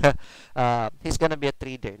 He's gonna be a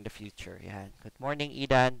trader in the future. Yan. Good morning,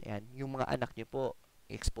 Idan. Yan. Yung mga anak niyo po,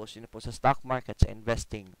 expose niyo po sa stock market, sa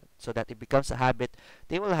investing. So that it becomes a habit.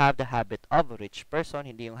 They will have the habit of a rich person.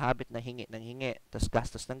 Hindi yung habit na hingi ng hingi. Tapos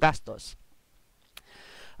gastos ng gastos.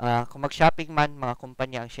 Kung mag-shopping man, mga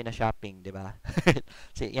kumpanya ang sinashopping, di ba?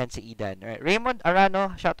 Yan si Idan. Right. Raymond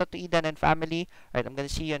Arano, shout out to Idan and family. Right, I'm gonna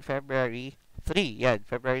see you in February. 3, yan,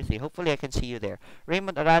 February 3. Hopefully, I can see you there.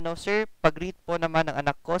 Raymond Arano, sir, pag-greet po naman ng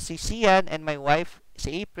anak ko, si Sian, and my wife,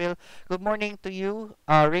 si April. Good morning to you,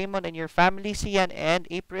 Raymond, and your family, Sian and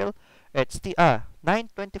April. It's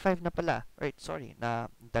 9:25 na pala. Right, sorry, na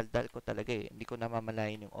daldal ko talaga eh. Hindi ko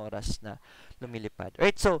namamalayan yung oras na lumilipad.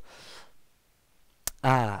 Right, so,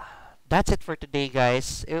 that's it for today,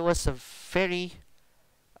 guys. It was a very,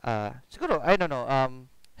 siguro, I don't know,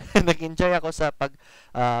 nag-enjoy ako sa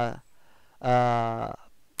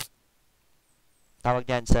tawag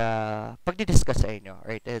diyan sa pagdi-discuss sa inyo,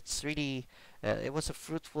 right? It's really it was a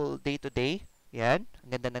fruitful day today. Yan, ang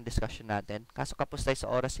ganda ng discussion natin. Kaso kapos tayo sa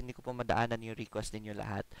oras, hindi ko po madaanan yung request ninyo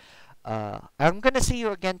lahat. I'm gonna see you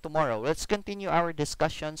again tomorrow. Let's continue our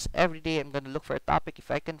discussions. Every day, I'm gonna look for a topic. If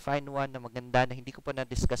I can find one na maganda na hindi ko pa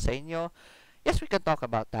na-discuss sa inyo, yes, we can talk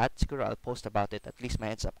about that. Siguro I'll post about it. At least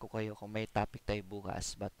may heads up ko kayo kung may topic tayo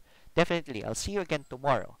bukas. But definitely, I'll see you again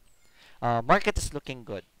tomorrow. Market is looking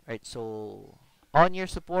good, right? So, on your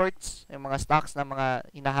supports, yung mga stocks na mga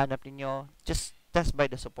hinahanap ninyo, just test by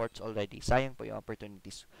the supports already. Sayang po yung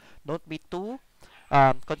opportunities. Don't be too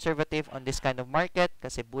conservative on this kind of market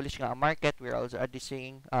kasi bullish nga ang market. We're also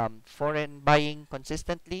seeing foreign buying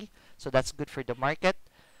consistently. So, that's good for the market.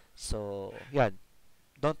 So, yan.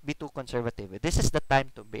 Don't be too conservative. This is the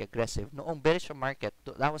time to be aggressive. Noong bearish market,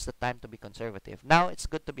 that was the time to be conservative. Now, it's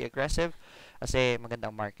good to be aggressive kasi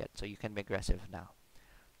magandang market. So, you can be aggressive now.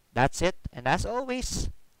 That's it. And as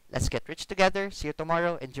always, let's get rich together. See you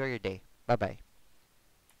tomorrow. Enjoy your day. Bye-bye.